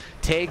couldn't.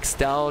 Takes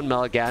down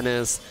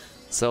Mal'Ganis.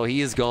 So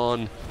he is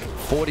gone.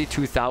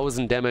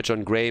 42,000 damage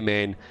on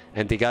Greymane,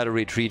 and they gotta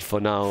retreat for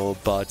now,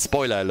 but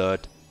spoiler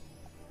alert,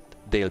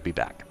 they'll be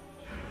back.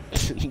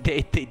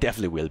 they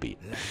definitely will be.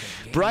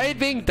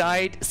 Brightwing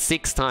died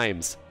 6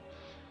 times.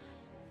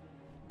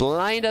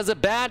 Blind as a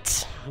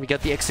bat. We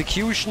got the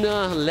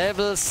Executioner,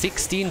 level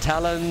 16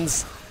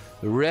 talents,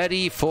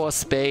 ready for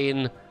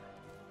Spain.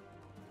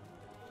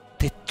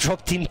 They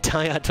dropped the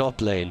entire top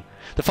lane.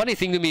 The funny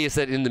thing to me is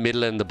that in the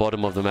middle and the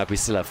bottom of the map we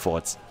still have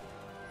forts.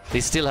 They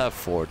still have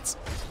forts.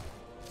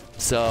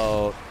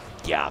 So,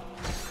 yeah.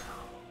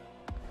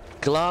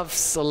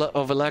 Gloves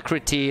of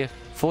Alacrity.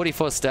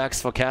 44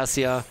 stacks for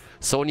Cassia.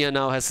 Sonya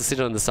now has to sit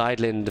on the side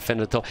lane and defend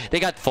the top. They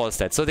got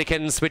Falstad, so they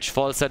can switch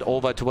Falstad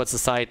over towards the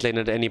side lane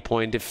at any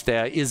point. If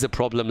there is a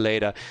problem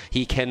later,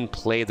 he can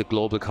play the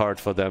global card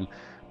for them.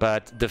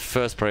 But the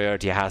first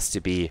priority has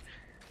to be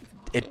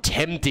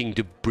attempting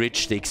to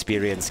bridge the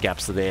experience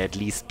gap, so they at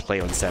least play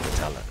on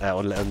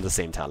on the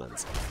same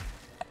talents.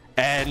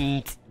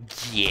 And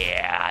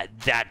yeah,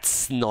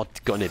 that's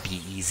not gonna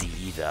be easy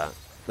either.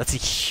 That's a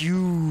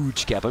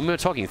huge gap. I mean, we're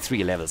talking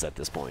 3 levels at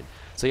this point.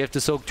 So you have to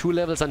soak 2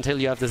 levels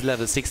until you have this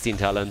level 16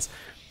 talents.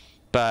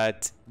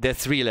 But they're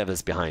 3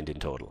 levels behind in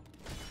total.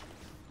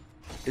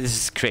 This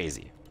is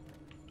crazy.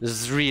 This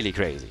is really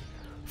crazy.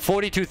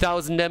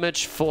 42,000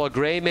 damage for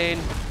Greymane,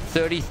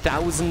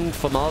 30,000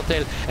 for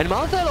Malthael. And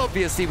Malthael,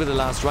 obviously, with the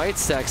last right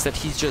stacks that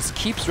he just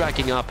keeps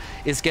racking up,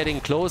 is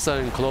getting closer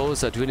and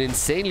closer to an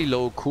insanely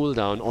low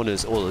cooldown on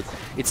his ult.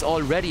 It's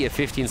already a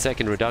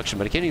 15-second reduction,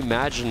 but can you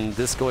imagine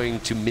this going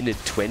to minute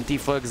 20,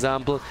 for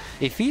example?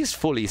 If he's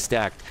fully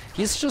stacked,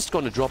 he's just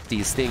going to drop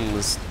these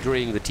things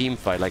during the team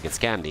fight like it's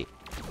candy.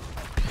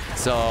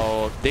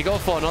 So they go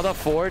for another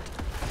fort.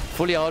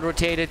 Fully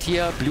out-rotated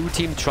here. Blue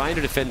team trying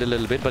to defend a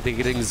little bit, but they're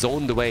getting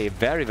zoned away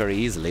very, very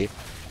easily.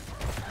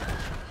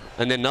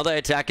 And another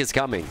attack is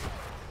coming.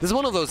 This is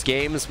one of those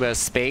games where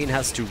Spain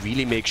has to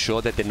really make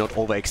sure that they're not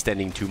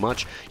overextending too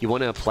much. You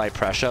want to apply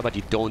pressure, but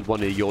you don't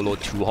want to YOLO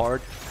too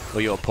hard, or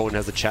your opponent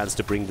has a chance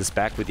to bring this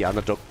back with the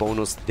underdog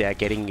bonus they're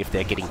getting if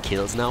they're getting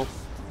kills now.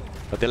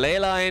 But the ley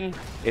line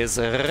is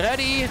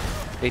ready.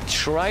 They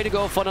try to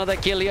go for another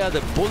kill here.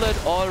 The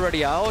bullet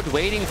already out,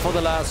 waiting for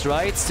the last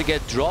rights to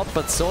get dropped,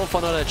 but so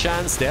far not a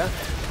chance there.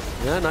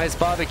 Yeah, nice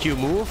barbecue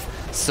move.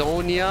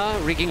 Sonya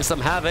wreaking some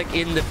havoc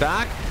in the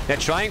back. They're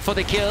trying for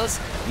the kills.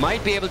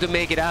 Might be able to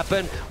make it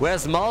happen.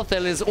 Whereas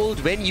Malthael is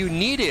ult when you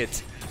need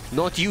it.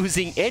 Not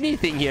using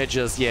anything here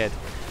just yet.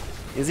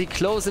 Is he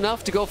close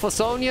enough to go for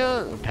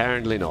Sonya?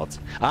 Apparently not.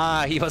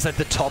 Ah, he was at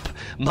the top.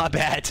 My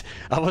bad.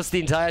 I was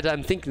the entire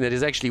time thinking that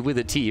he's actually with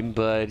a team,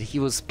 but he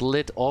was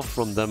split off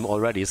from them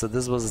already. So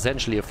this was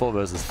essentially a 4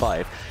 versus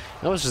 5.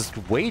 I was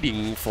just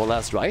waiting for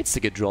last rights to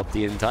get dropped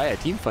the entire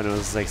team fight. I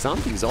was like,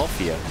 something's off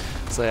here.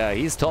 So yeah,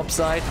 he's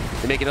topside.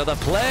 They make another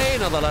play,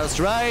 another last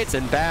rights,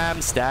 and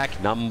bam,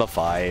 stack number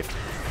 5.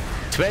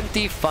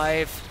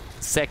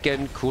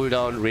 25-second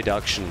cooldown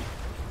reduction.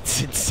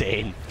 It's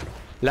insane.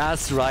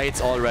 Last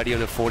rights already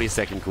on a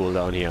 40-second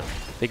cooldown here.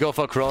 They go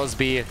for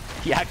Crosby.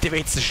 He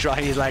activates the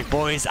shrine. He's like,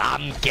 boys,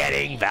 I'm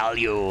getting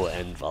value.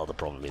 And, well, the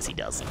problem is he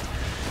doesn't.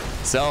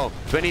 So,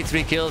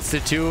 23 kills to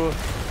 2.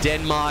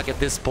 Denmark, at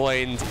this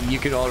point, you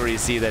can already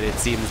see that it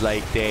seems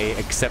like they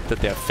accepted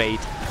their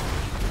fate.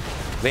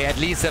 They at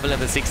least have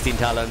level 16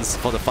 talents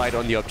for the fight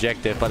on the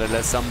objective, but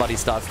unless somebody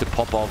starts to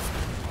pop off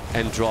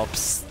and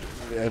drops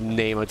a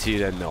name or two,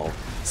 then no.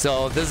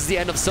 So, this is the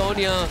end of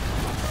Sonya.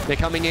 They're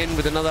coming in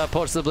with another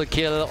possible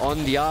kill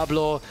on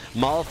Diablo.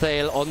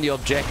 Malthael on the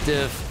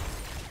objective.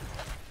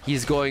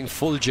 He's going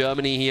full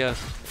Germany here.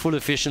 Full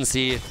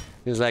efficiency.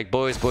 He's like,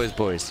 boys, boys,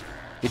 boys.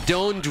 You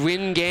don't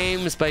win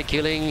games by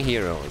killing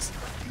heroes.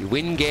 You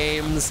win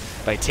games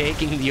by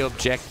taking the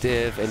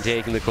objective and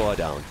taking the core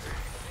down.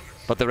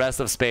 But the rest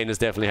of Spain is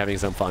definitely having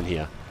some fun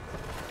here.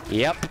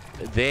 Yep,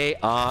 they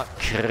are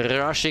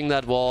crushing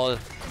that wall.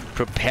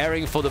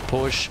 Preparing for the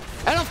push.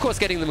 And of course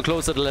getting them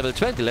closer to level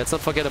 20. Let's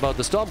not forget about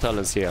the Storm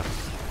talents here.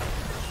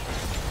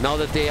 Now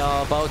that they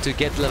are about to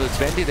get level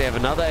 20, they have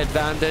another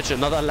advantage.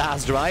 Another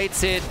last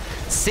rights hit.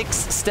 6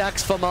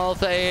 stacks for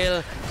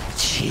Malthael.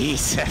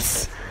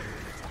 Jesus.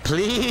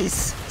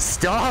 Please,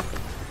 stop!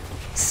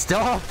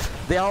 Stop!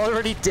 They are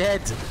already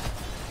dead.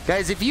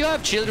 Guys, if you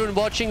have children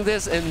watching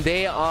this and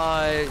they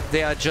are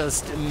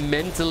just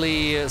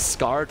mentally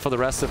scarred for the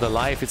rest of their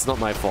life, it's not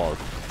my fault.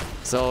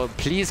 So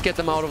please get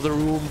them out of the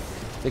room.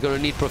 They're gonna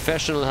need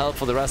professional help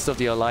for the rest of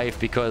their life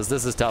because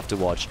this is tough to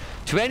watch.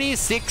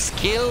 26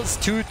 kills,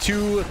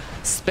 2-2.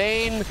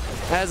 Spain,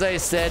 as I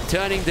said,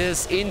 turning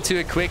this into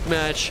a quick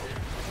match.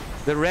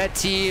 The red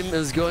team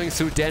is going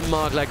through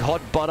Denmark like hot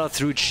butter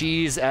through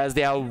cheese as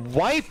they are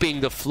wiping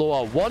the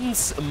floor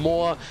once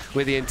more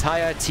with the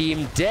entire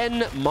team.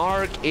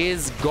 Denmark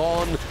is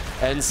gone,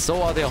 and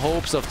so are their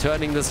hopes of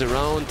turning this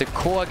around. The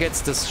core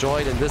gets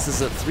destroyed, and this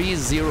is a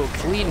 3-0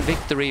 clean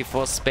victory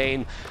for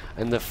Spain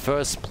in the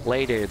first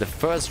play day, the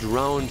first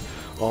round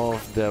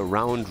of the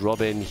round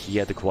robin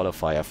here at the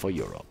qualifier for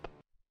Europe.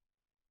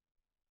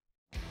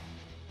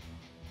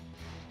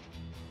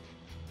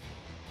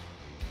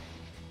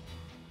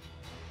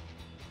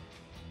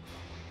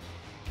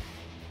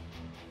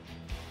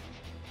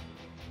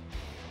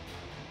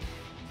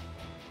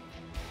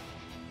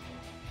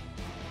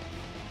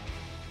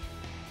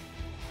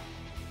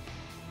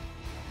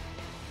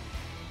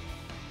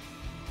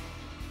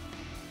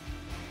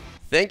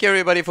 Thank you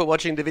everybody for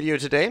watching the video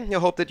today. I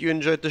hope that you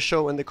enjoyed the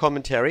show and the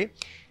commentary.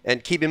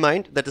 And keep in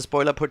mind that the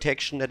spoiler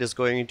protection that is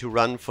going to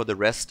run for the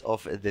rest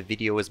of the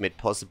video is made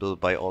possible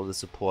by all the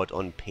support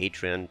on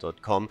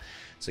patreon.com.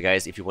 So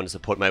guys, if you want to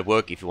support my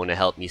work, if you want to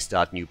help me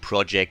start new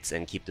projects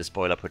and keep the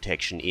spoiler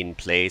protection in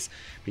place,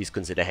 please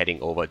consider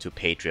heading over to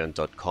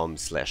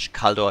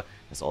patreon.com/Khaldor.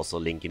 There's also a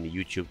link in the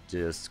YouTube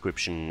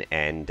description,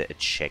 and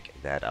check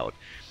that out.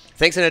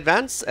 Thanks in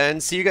advance,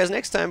 and see you guys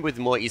next time with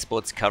more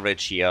esports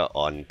coverage here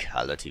on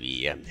Khaldor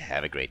TV.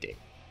 Have a great day.